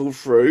 games rattled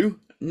through.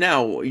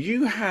 Now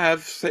you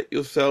have set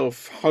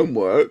yourself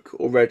homework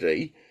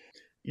already.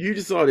 You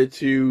decided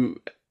to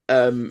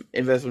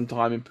invest some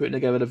time in putting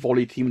together the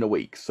Volley team in a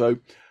week. So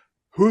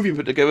who have you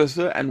put together,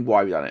 sir, and why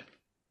have you done it?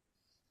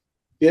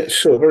 Yeah,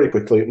 so very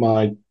quickly,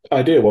 my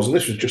idea was, and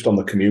this was just on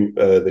the commute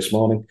this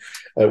morning,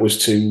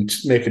 was to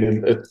make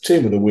a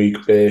team of the week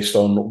based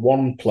on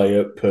one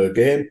player per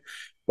game.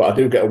 But I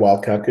do get a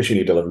wild card because you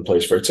need 11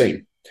 players for a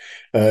team.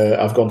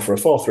 I've gone for a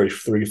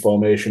 4-3-3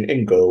 formation.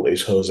 In goal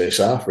is Jose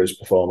Sarr for his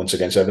performance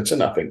against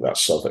Everton. I think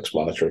that's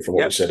self-explanatory from what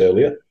we Yep. said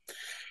earlier.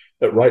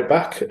 At right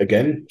back,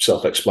 again,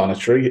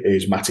 self-explanatory,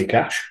 is Matty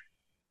Cash.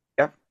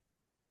 Yep.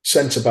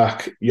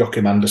 Centre-back,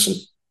 Joachim Andersen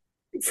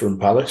from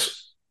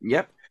Palace.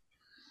 Yep.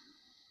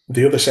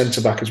 The other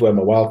centre-back is where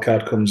my wild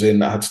card comes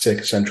in. I had to take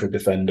a central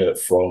defender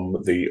from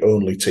the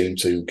only team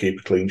to keep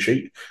a clean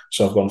sheet.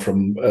 So I've gone for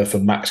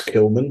Max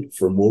Kilman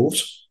from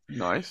Wolves.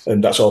 Nice.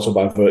 And that's also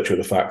by virtue of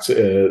the fact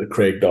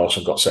Craig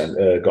Dawson got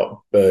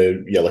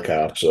yellow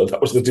card. So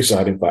that was the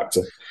deciding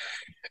factor.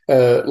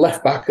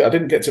 Left back, I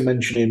didn't get to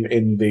mention him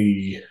in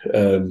the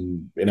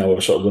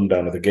our sort of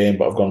rundown of the game,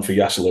 but I've gone for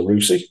Yasser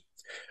Larouci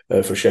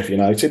for Sheffield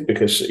United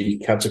because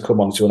he had to come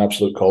onto an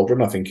absolute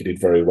cauldron. I think he did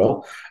very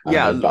well. And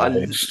Yeah, I'm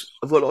biased.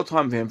 I've got a lot of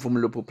time for him from a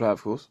Liverpool player,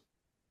 of course.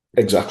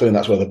 Exactly, and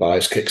that's where the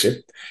bias kicks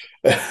in.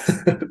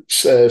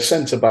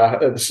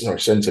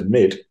 Centre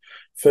mid.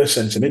 First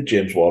centre mid,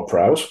 James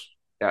Ward-Prowse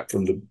Yeah,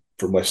 from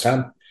West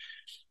Ham.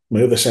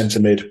 My other centre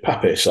mid,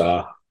 Pape Sarr,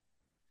 and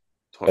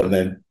Tottenham.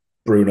 then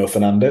Bruno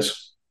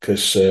Fernandes.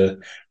 Because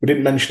we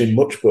didn't mention him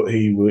much, but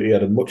he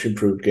had a much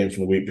improved game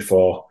from the week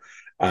before,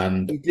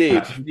 and He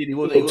did. He did. He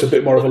looked a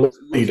bit more of a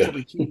leader.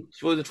 He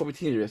wasn't a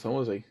teenager this time,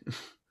 was he?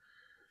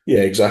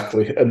 Yeah,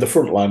 exactly. And the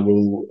front line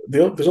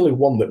there's only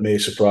one that may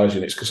surprise you,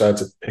 and it's because I had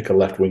to pick a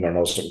left winger and I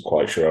wasn't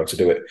quite sure how to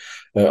do it.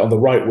 On the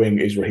right wing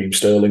is Raheem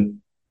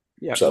Sterling,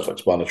 Yeah.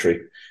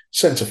 self-explanatory.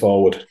 Centre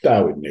forward,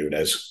 Darwin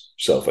Núñez,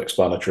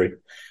 self-explanatory.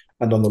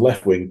 And on the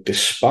left wing,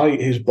 despite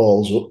his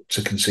balls up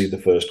to concede the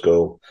first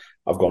goal,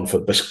 I've gone for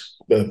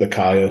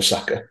Bukayo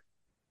Saka.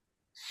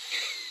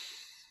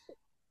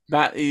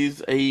 That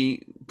is a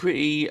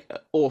pretty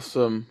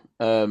awesome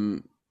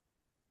 11,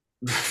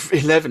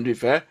 to be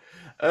fair.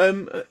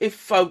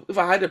 If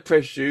I had to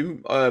press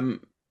you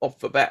off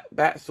the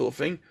that sort of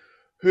thing,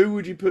 who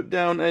would you put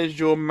down as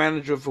your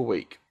manager of the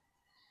week?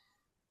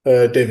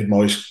 David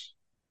Moyes.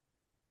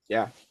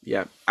 Yeah,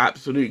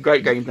 absolutely.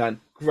 Great game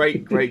plan.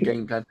 Great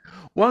game plan.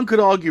 One could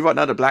argue right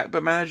now the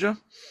Blackburn manager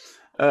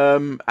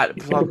at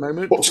the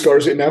moment. What score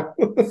is it now?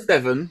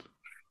 7.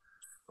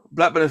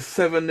 Blackburn is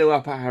 7-0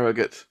 up at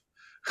Harrogate.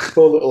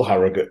 Poor little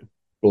Harrogate.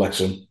 Bless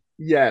him.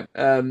 Yeah.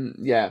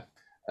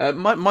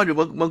 Mind you,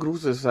 one could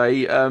also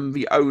say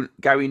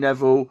Gary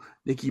Neville,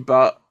 Nicky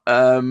Butt,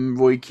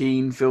 Roy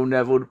Keane, Phil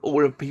Neville,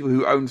 all the people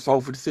who own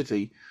Salford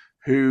City,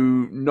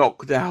 who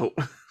knocked out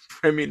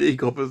Premier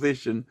League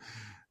opposition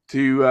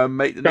to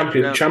make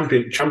the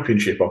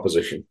championship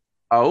opposition.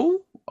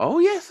 Oh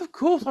yes, of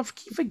course. I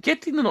keep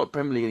forgetting they're not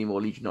Premier League anymore.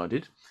 Leeds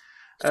United.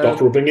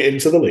 Stop rubbing it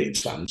into the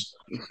Leeds fans.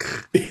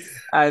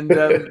 And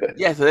so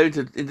they're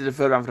into the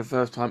third round for the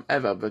first time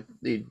ever. But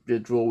the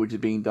draw, which is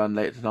being done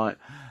later tonight,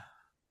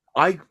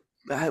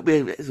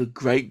 it's a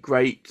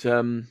great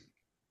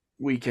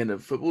weekend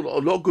of football. A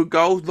lot of good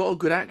goals, a lot of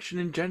good action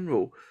in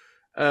general.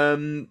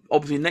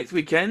 Obviously, next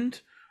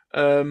weekend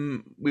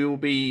we will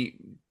be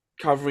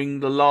covering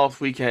the last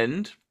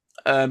weekend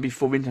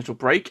before the international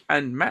break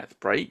and Matt's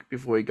break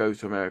before he goes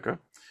to America.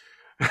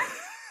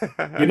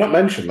 You not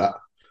mentioned that.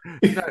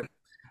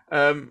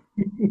 No.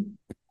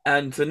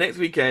 And so next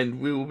weekend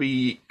we will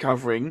be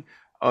covering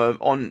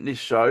on this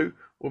show.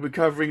 We'll be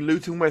covering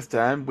Luton West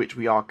Ham, which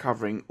we are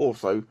covering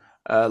also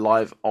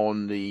live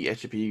on the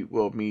SJP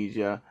World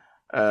Media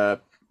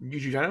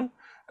YouTube channel.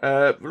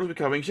 We'll also be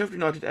covering Sheffield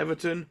United,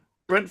 Everton,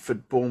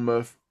 Brentford,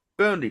 Bournemouth,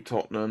 Burnley,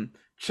 Tottenham,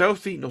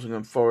 Chelsea,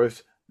 Nottingham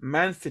Forest,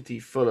 Man City,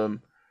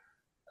 Fulham,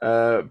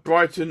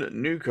 Brighton,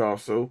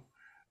 Newcastle,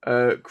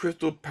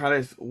 Crystal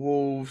Palace,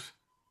 Wolves,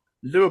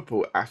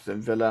 Liverpool,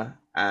 Aston Villa,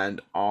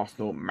 and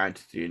Arsenal,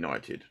 Manchester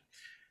United.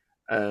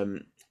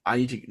 I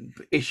need to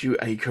issue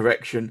a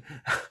correction.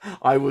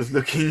 I was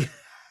looking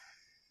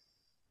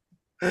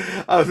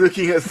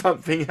at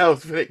something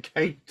else when it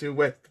came to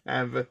West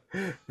Ham.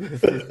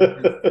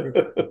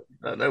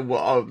 I don't know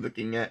what I was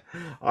looking at.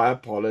 I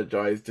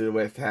apologise to the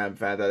West Ham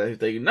fans. I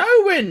think, no,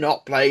 we're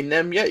not playing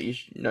them yet.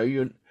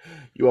 You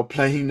are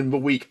playing them the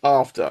week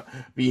after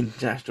the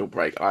international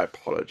break. I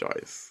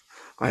apologise.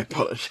 Bit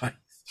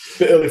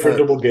early for a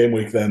double game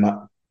week there, Matt.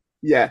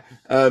 Yeah.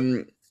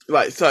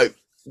 Right. So,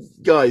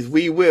 guys,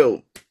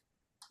 we'll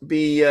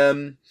be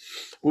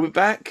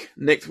back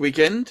next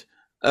weekend.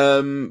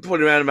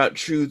 Probably around about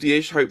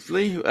Tuesday-ish,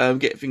 hopefully.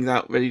 Get things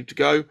out ready to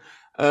go.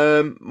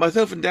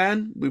 Myself and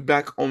Dan will be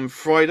back on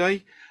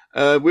Friday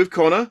with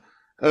Connor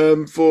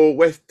for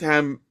West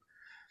Ham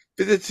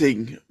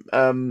visiting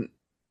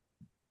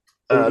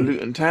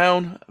Luton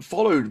Town,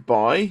 followed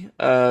by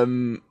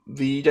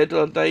the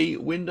deadline day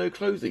window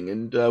closing,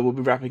 and we'll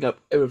be wrapping up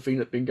everything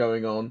that's been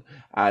going on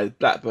as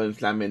Blackburn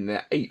slam in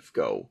their 8th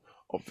goal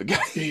of the game.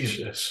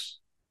 Jesus.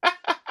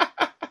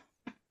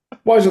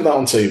 Why isn't that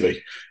on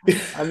TV?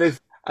 and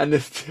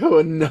there's still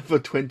another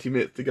 20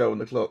 minutes to go on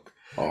the clock.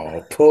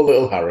 Oh, poor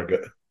little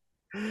Harrogate.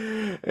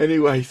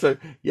 Anyway, so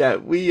yeah,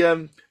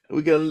 we're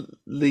gonna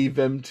leave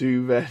them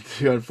to their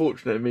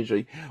unfortunate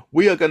misery.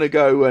 We are gonna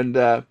go and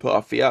put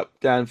our feet up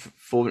down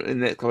for in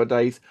the next couple of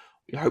days.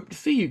 We hope to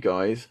see you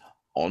guys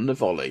on the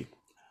volley.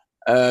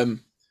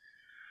 On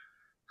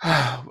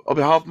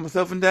behalf of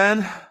myself and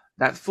Dan,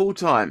 that's full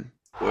time.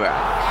 We're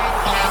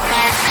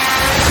out.